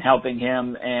I've been helping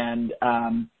him, and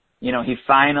he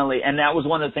finally, and that was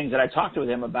one of the things that I talked with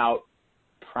him about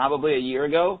probably a year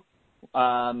ago.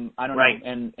 I don't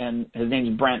know, and his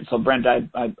name's Brent. So Brent,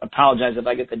 I apologize if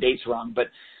I get the dates wrong, but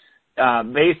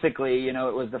basically, it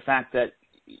was the fact that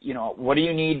what do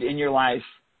you need in your life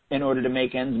in order to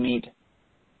make ends meet?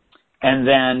 And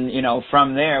then,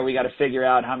 from there, we got to figure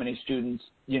out how many students,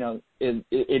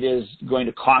 it is going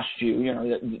to cost you,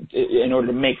 in order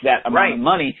to make that amount of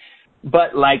money.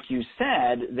 But like you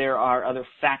said, there are other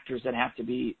factors that have to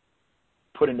be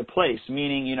put into place,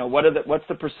 meaning, what's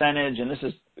the percentage? And this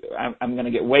is, I'm going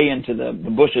to get way into the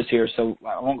bushes here, so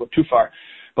I won't go too far.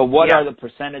 But what are the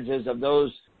percentages of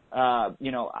those,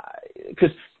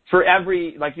 because for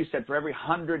every, like you said, for every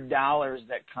 $100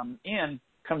 that comes in,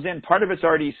 part of it's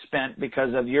already spent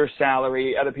because of your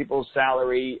salary, other people's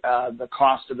salary, the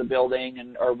cost of the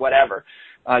building or whatever,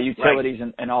 utilities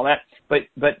and all that. But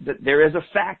there is a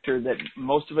factor that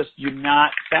most of us do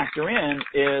not factor in,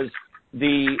 is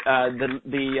the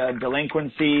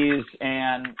delinquencies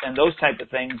and those type of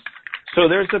things. So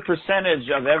there's a percentage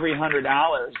of every $100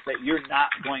 that you're not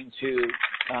going to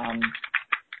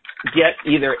get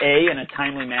either A, in a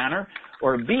timely manner,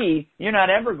 or B, you're not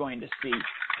ever going to see.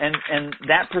 And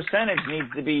that percentage needs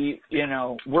to be,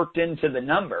 worked into the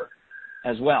number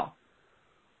as well.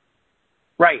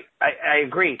 Right. I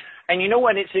agree. And you know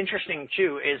what? It's interesting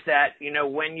too, is that,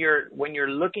 when you're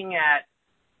looking at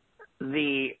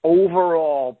the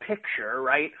overall picture,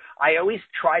 right? I always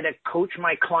try to coach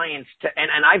my clients to,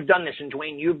 and I've done this, and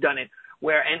Duane, you've done it,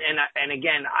 where, and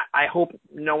again, I hope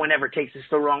no one ever takes this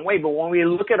the wrong way, but when we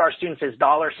look at our students as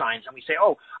dollar signs and we say,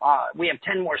 we have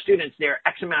 10 more students, they're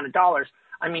X amount of dollars.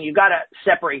 I mean, you got to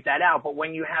separate that out. But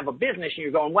when you have a business and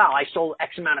you're going, wow, I sold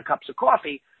X amount of cups of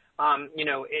coffee, and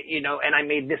I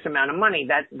made this amount of money,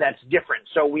 that's different.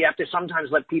 So we have to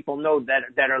sometimes let people know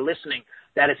that are listening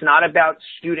that it's not about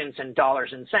students and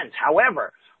dollars and cents.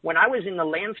 However, when I was in the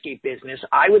landscape business,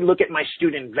 I would look at my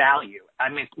student value,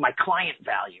 my client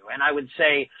value, and I would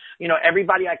say,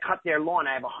 everybody I cut their lawn,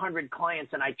 I have 100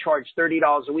 clients and I charge $30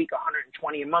 a week,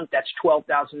 $120 a month. That's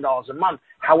 $12,000 a month.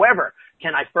 However,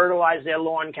 can I fertilize their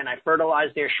lawn? Can I fertilize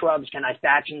their shrubs? Can I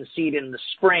thatch and seed in the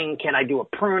spring? Can I do a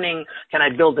pruning? Can I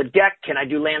build a deck? Can I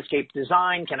do landscape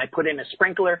design? Can I put in a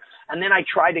sprinkler? And then I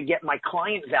try to get my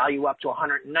client value up to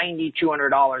 $190,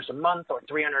 $200 a month or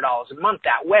 $300 a month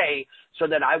that way, so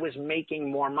that I was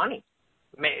making more money.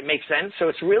 Makes sense? So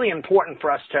it's really important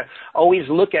for us to always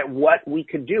look at what we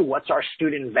could do. What's our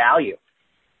student value?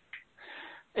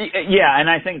 Yeah, and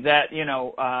I think that,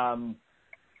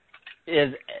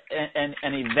 is an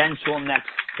eventual next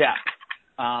step,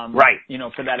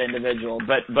 for that individual.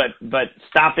 But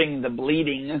stopping the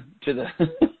bleeding to the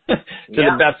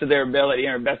the best of their ability,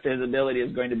 or best of his ability,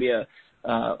 is going to be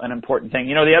an important thing.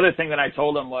 The other thing that I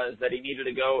told him was that he needed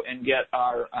to go and get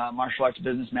our Martial Arts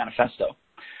Business Manifesto.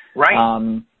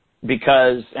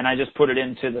 Because, and I just put it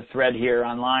into the thread here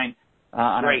online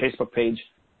on our Facebook page,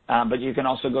 But you can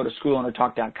also go to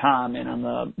schoolownertalk.com, and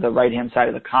on the right-hand side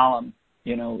of the column,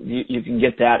 you can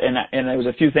get that. And there was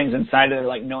a few things inside of there,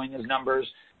 like knowing his numbers,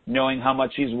 knowing how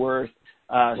much he's worth,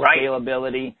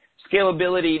 scalability.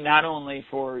 Scalability not only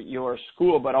for your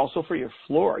school, but also for your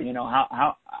floor.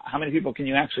 How many people can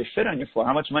you actually fit on your floor?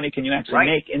 How much money can you actually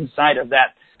make inside of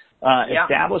that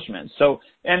establishment? So,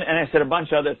 and I said a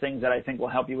bunch of other things that I think will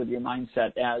help you with your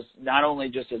mindset, as not only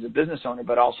just as a business owner,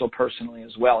 but also personally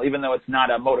as well. Even though it's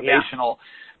not a motivational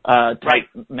type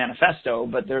manifesto,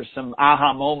 but there's some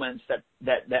aha moments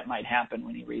that might happen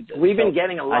when he reads it. We've been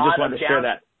getting a lot. I just wanted to share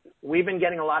that. We've been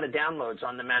getting a lot of downloads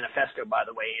on the manifesto, by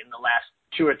the way, in the last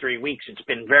 2 or 3 weeks. It's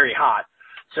been very hot.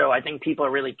 So I think people are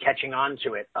really catching on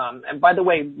to it. And by the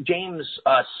way, James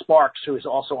Sparks, who is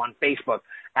also on Facebook,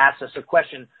 asked us a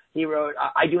question. He wrote,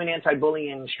 I do an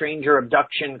anti-bullying stranger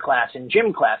abduction class in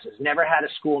gym classes. Never had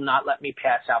a school not let me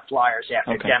pass out flyers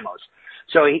after demos.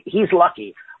 So he's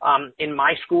lucky. In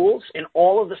my schools, in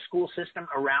all of the school system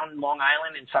around Long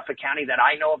Island and Suffolk County that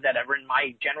I know of that are in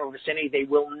my general vicinity, they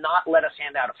will not let us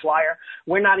hand out a flyer.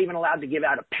 We're not even allowed to give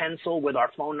out a pencil with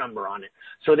our phone number on it.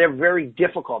 So they're very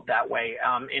difficult that way.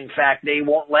 In fact, they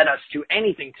won't let us do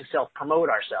anything to self-promote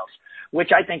ourselves,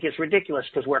 which I think is ridiculous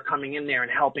because we're coming in there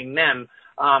and helping them.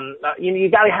 You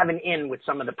got to have an in with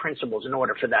some of the principals in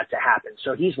order for that to happen.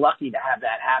 So he's lucky to have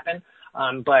that happen.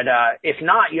 But if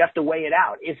not, you have to weigh it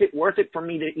out. Is it worth it for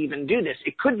me to even do this?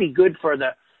 It could be good for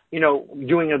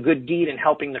doing a good deed and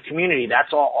helping the community.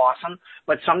 That's all awesome.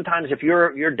 But sometimes if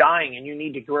you're dying and you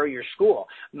need to grow your school,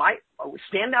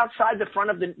 stand outside the front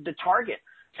of the Target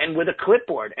and with a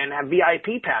clipboard and have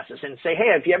VIP passes and say,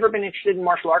 hey, have you ever been interested in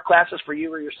martial art classes for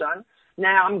you or your son?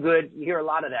 Nah, I'm good. You hear a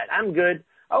lot of that. I'm good.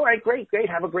 All right, great.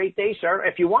 Have a great day, sir.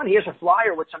 If you want, here's a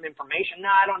flyer with some information. No,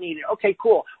 I don't need it. Okay,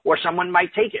 cool. Or someone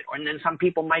might take it. And then some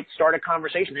people might start a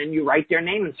conversation. And you write their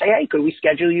name and say, hey, could we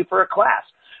schedule you for a class?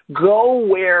 Go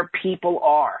where people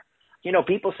are.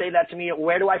 People say that to me.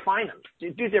 Where do I find them?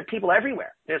 Dude, there are people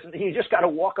everywhere. You just got to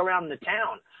walk around the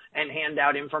town and hand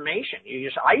out information.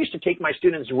 I used to take my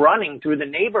students running through the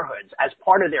neighborhoods as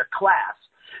part of their class.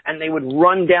 And they would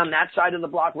run down that side of the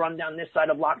block, run down this side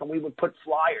of the block, and we would put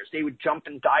flyers. They would jump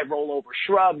and dive, roll over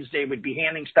shrubs. They would be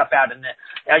handing stuff out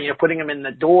putting them in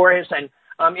the doors. And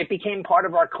it became part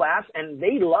of our class, and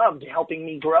they loved helping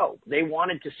me grow. They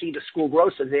wanted to see the school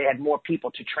grow so they had more people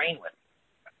to train with.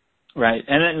 Right.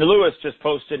 And then Lewis just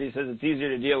posted, he says it's easier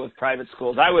to deal with private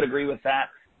schools. I would agree with that.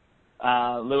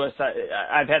 Lewis,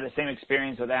 I've had the same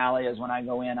experience with Allie as when I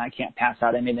go in, I can't pass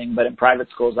out anything, but in private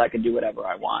schools, I can do whatever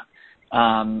I want.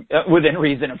 Within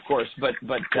reason, of course, but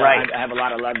I have a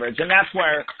lot of leverage. And that's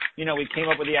where, we came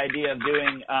up with the idea of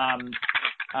doing,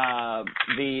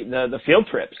 the field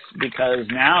trips, because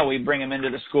now we bring them into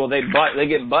the school. They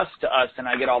get bused to us, and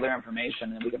I get all their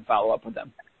information, and we can follow up with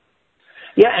them.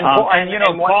 Yeah. And Paul,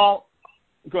 Paul,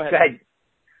 go ahead. Go ahead.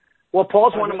 Well,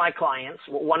 Paul's one of my clients.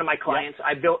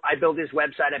 I built his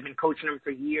website. I've been coaching him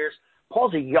for years.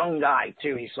 Paul's a young guy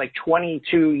too. He's like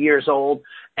 22 years old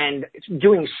and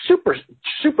doing super,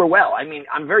 super well. I mean,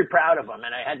 I'm very proud of him,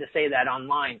 and I had to say that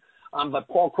online. But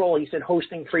Paul Kroll, he said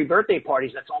hosting free birthday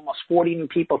parties. That's almost 40 new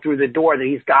people through the door that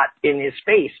he's got in his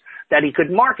space that he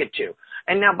could market to.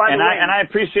 And now, by the way, I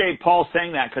appreciate Paul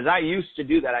saying that, because I used to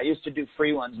do that. I used to do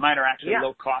free ones. Mine are actually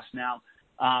low cost now.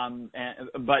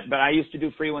 But I used to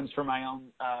do free ones for my own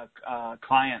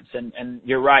clients, and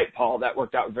you're right, Paul, that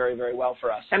worked out very, very well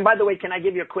for us. And by the way, can I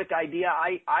give you a quick idea?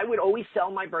 I would always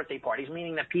sell my birthday parties,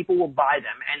 meaning that people will buy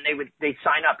them and they'd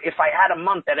sign up. If I had a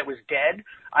month that it was dead,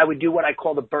 I would do what I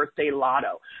call the birthday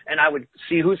lotto, and I would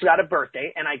see who's got a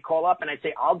birthday, and I'd call up and I'd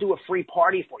say, I'll do a free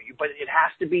party for you, but it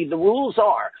has to be, the rules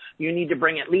are you need to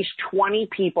bring at least 20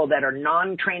 people that are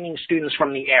non-training students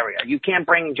from the area. You can't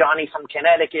bring Johnny from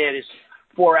Connecticut,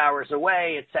 4 hours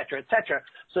away, et cetera,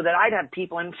 so that I'd have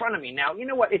people in front of me. Now, you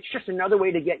know what? It's just another way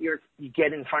to get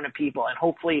in front of people and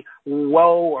hopefully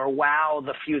wow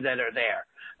the few that are there.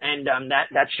 And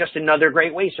that's just another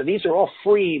great way. So these are all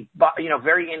free, but,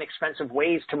 very inexpensive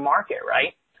ways to market,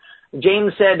 right?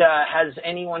 James said, has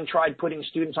anyone tried putting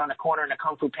students on a corner in a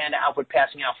Kung Fu Panda outfit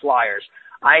passing out flyers?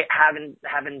 I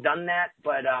haven't done that,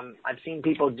 but I've seen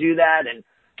people do that, and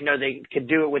they could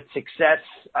do it with success.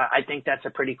 I think that's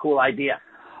a pretty cool idea.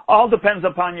 All depends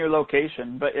upon your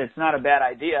location, but it's not a bad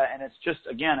idea, and it's just,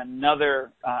 again,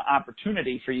 another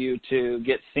opportunity for you to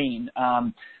get seen.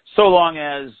 So long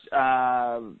as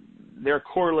they're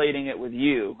correlating it with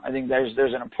you. I think there's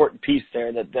an important piece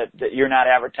there that you're not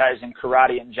advertising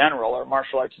karate in general or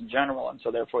martial arts in general, and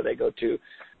so therefore they go to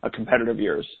a competitor of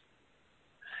yours.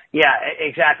 Yeah,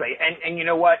 exactly. And you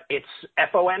know what? It's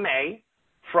FOMA,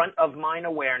 front of mind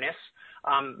awareness.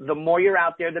 The more you're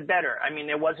out there, the better. I mean,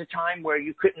 there was a time where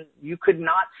you could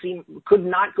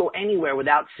not go anywhere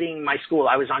without seeing my school.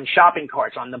 I was on shopping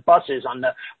carts, on the buses, on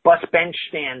the bus bench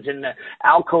stands, in the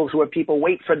alcoves where people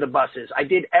wait for the buses. I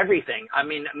did everything. I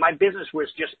mean, my business was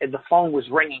just, the phone was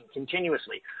ringing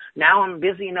continuously. Now I'm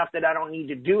busy enough that I don't need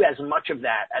to do as much of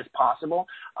that as possible,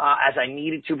 as I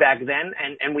needed to back then.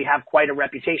 And we have quite a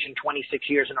reputation, 26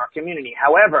 years in our community.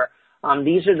 However,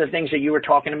 these are the things that you were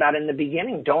talking about in the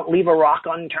beginning. Don't leave a rock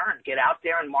unturned. Get out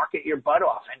there and market your butt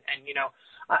off. And you know,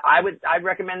 I'd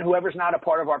recommend whoever's not a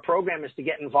part of our program is to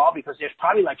get involved, because there's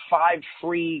probably like 5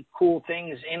 free cool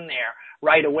things in there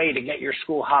right away to get your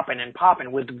school hopping and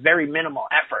popping with very minimal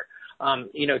effort.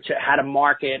 You know, to how to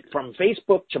market from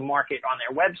Facebook, to market on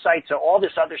their website, to all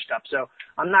this other stuff. So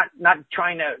I'm not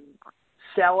trying to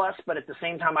sell us, but at the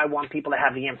same time, I want people to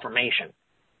have the information.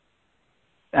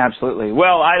 Absolutely.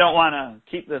 Well, I don't want to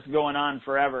keep this going on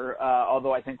forever,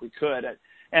 although I think we could.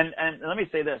 And let me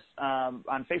say this,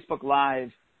 on Facebook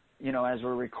Live, you know, as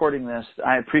we're recording this,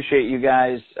 I appreciate you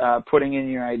guys putting in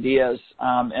your ideas.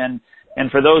 And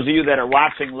for those of you that are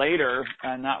watching later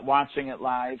and not watching it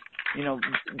live, you know,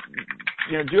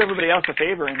 do everybody else a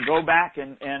favor and go back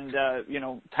and you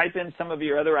know, type in some of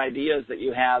your other ideas that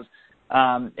you have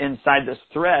inside this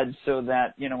thread, so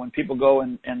that, you know, when people go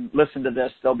and listen to this,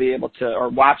 they'll be able to, or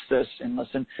watch this and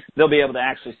listen, they'll be able to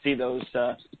actually see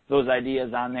those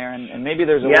ideas on there. And maybe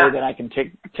there's a way that I can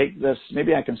take this,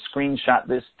 maybe I can screenshot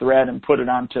this thread and put it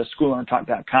onto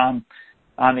schoolownertalk.com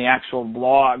on the actual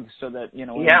blog, so that, you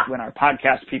know, when our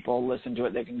podcast people listen to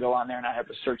it, they can go on there and not have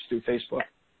to search through Facebook.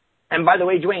 And by the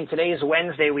way, Duane, today is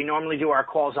Wednesday. We normally do our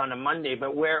calls on a Monday,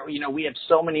 but we have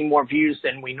so many more views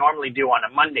than we normally do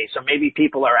on a Monday. So maybe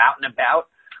people are out and about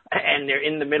and they're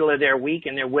in the middle of their week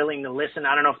and they're willing to listen.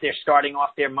 I don't know if they're starting off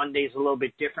their Mondays a little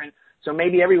bit different. So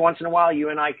maybe every once in a while you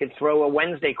and I could throw a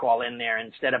Wednesday call in there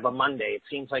instead of a Monday. It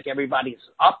seems like everybody's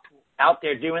out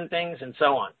there doing things and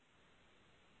so on.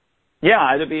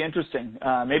 Yeah, it'd be interesting.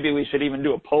 Maybe we should even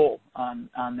do a poll on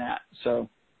that. So.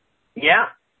 Yeah.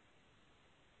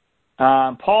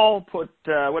 Paul put,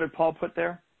 what did Paul put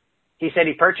there? He said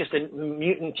he purchased a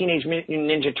Teenage Mutant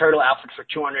Ninja Turtle outfit for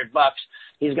 $200.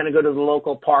 He's going to go to the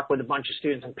local park with a bunch of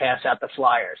students and pass out the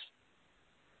flyers.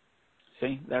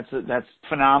 See, that's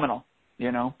phenomenal,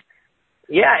 you know?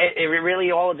 Yeah, it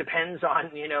really all depends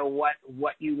on, you know,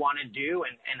 what you want to do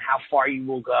and how far you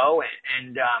will go.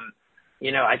 And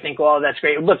you know, I think all of that's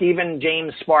great. Look, even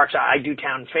James Sparks, I do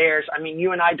town fairs. I mean,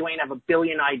 you and I, Duane, have a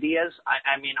billion ideas.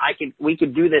 I mean, we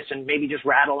could do this and maybe just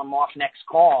rattle them off next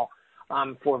call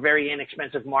for very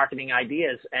inexpensive marketing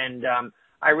ideas. And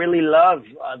I really love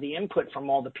the input from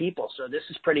all the people. So this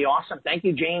is pretty awesome. Thank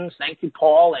you, James. Thank you,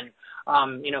 Paul.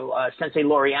 And, you know, Sensei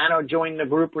Laureano joined the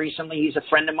group recently. He's a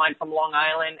friend of mine from Long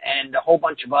Island, and a whole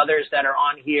bunch of others that are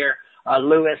on here.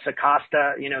 Louis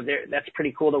Acosta, you know, that's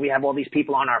pretty cool that we have all these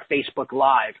people on our Facebook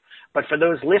Live. But for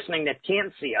those listening that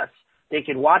can't see us, they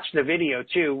could watch the video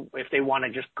too if they want to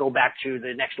just go back to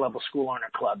the Next Level School Owner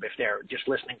Club if they're just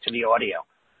listening to the audio.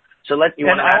 So want to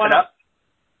wrap it up?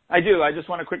 I do. I just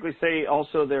want to quickly say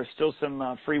also there's still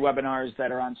some free webinars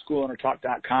that are on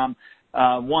schoolownertalk.com.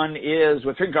 One is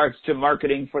with regards to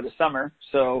marketing for the summer.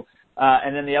 So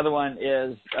and then the other one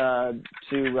is how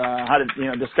to, you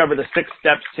know, discover the 6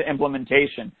 steps to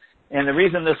implementation. And the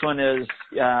reason this one is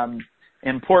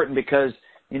important because,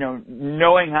 you know,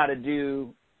 knowing what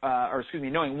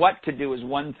to do is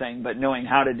one thing, but knowing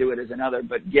how to do it is another.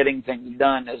 But getting things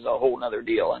done is a whole other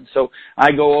deal. And so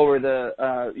I go over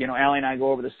Allie and I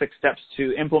go over the 6 steps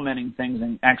to implementing things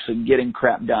and actually getting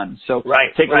crap done. So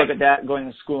take a look at that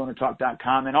going to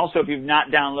schoolownertalk.com. And also, if you've not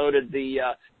downloaded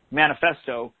the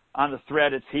manifesto, on the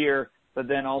thread, it's here, but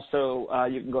then also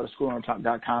you can go to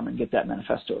schoolownertalk.com and get that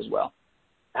manifesto as well.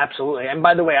 Absolutely. And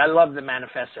by the way, I love the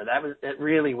manifesto. It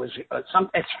really was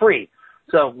it's free.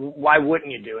 So why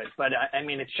wouldn't you do it? But I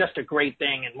mean, it's just a great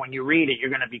thing. And when you read it, you're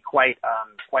going to be quite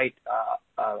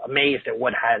amazed at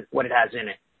what it has in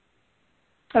it.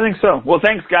 I think so. Well,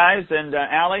 thanks guys. And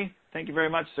Allie, thank you very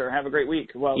much, sir. Have a great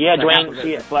week. Well, yeah, Duane,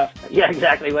 see you. Left. Yeah,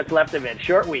 exactly. What's left of it.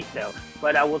 Short week though,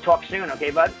 but we'll talk soon.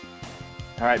 Okay, bud?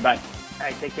 All right. Bye. All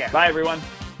right. Take care. Bye, everyone.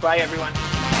 Bye, everyone.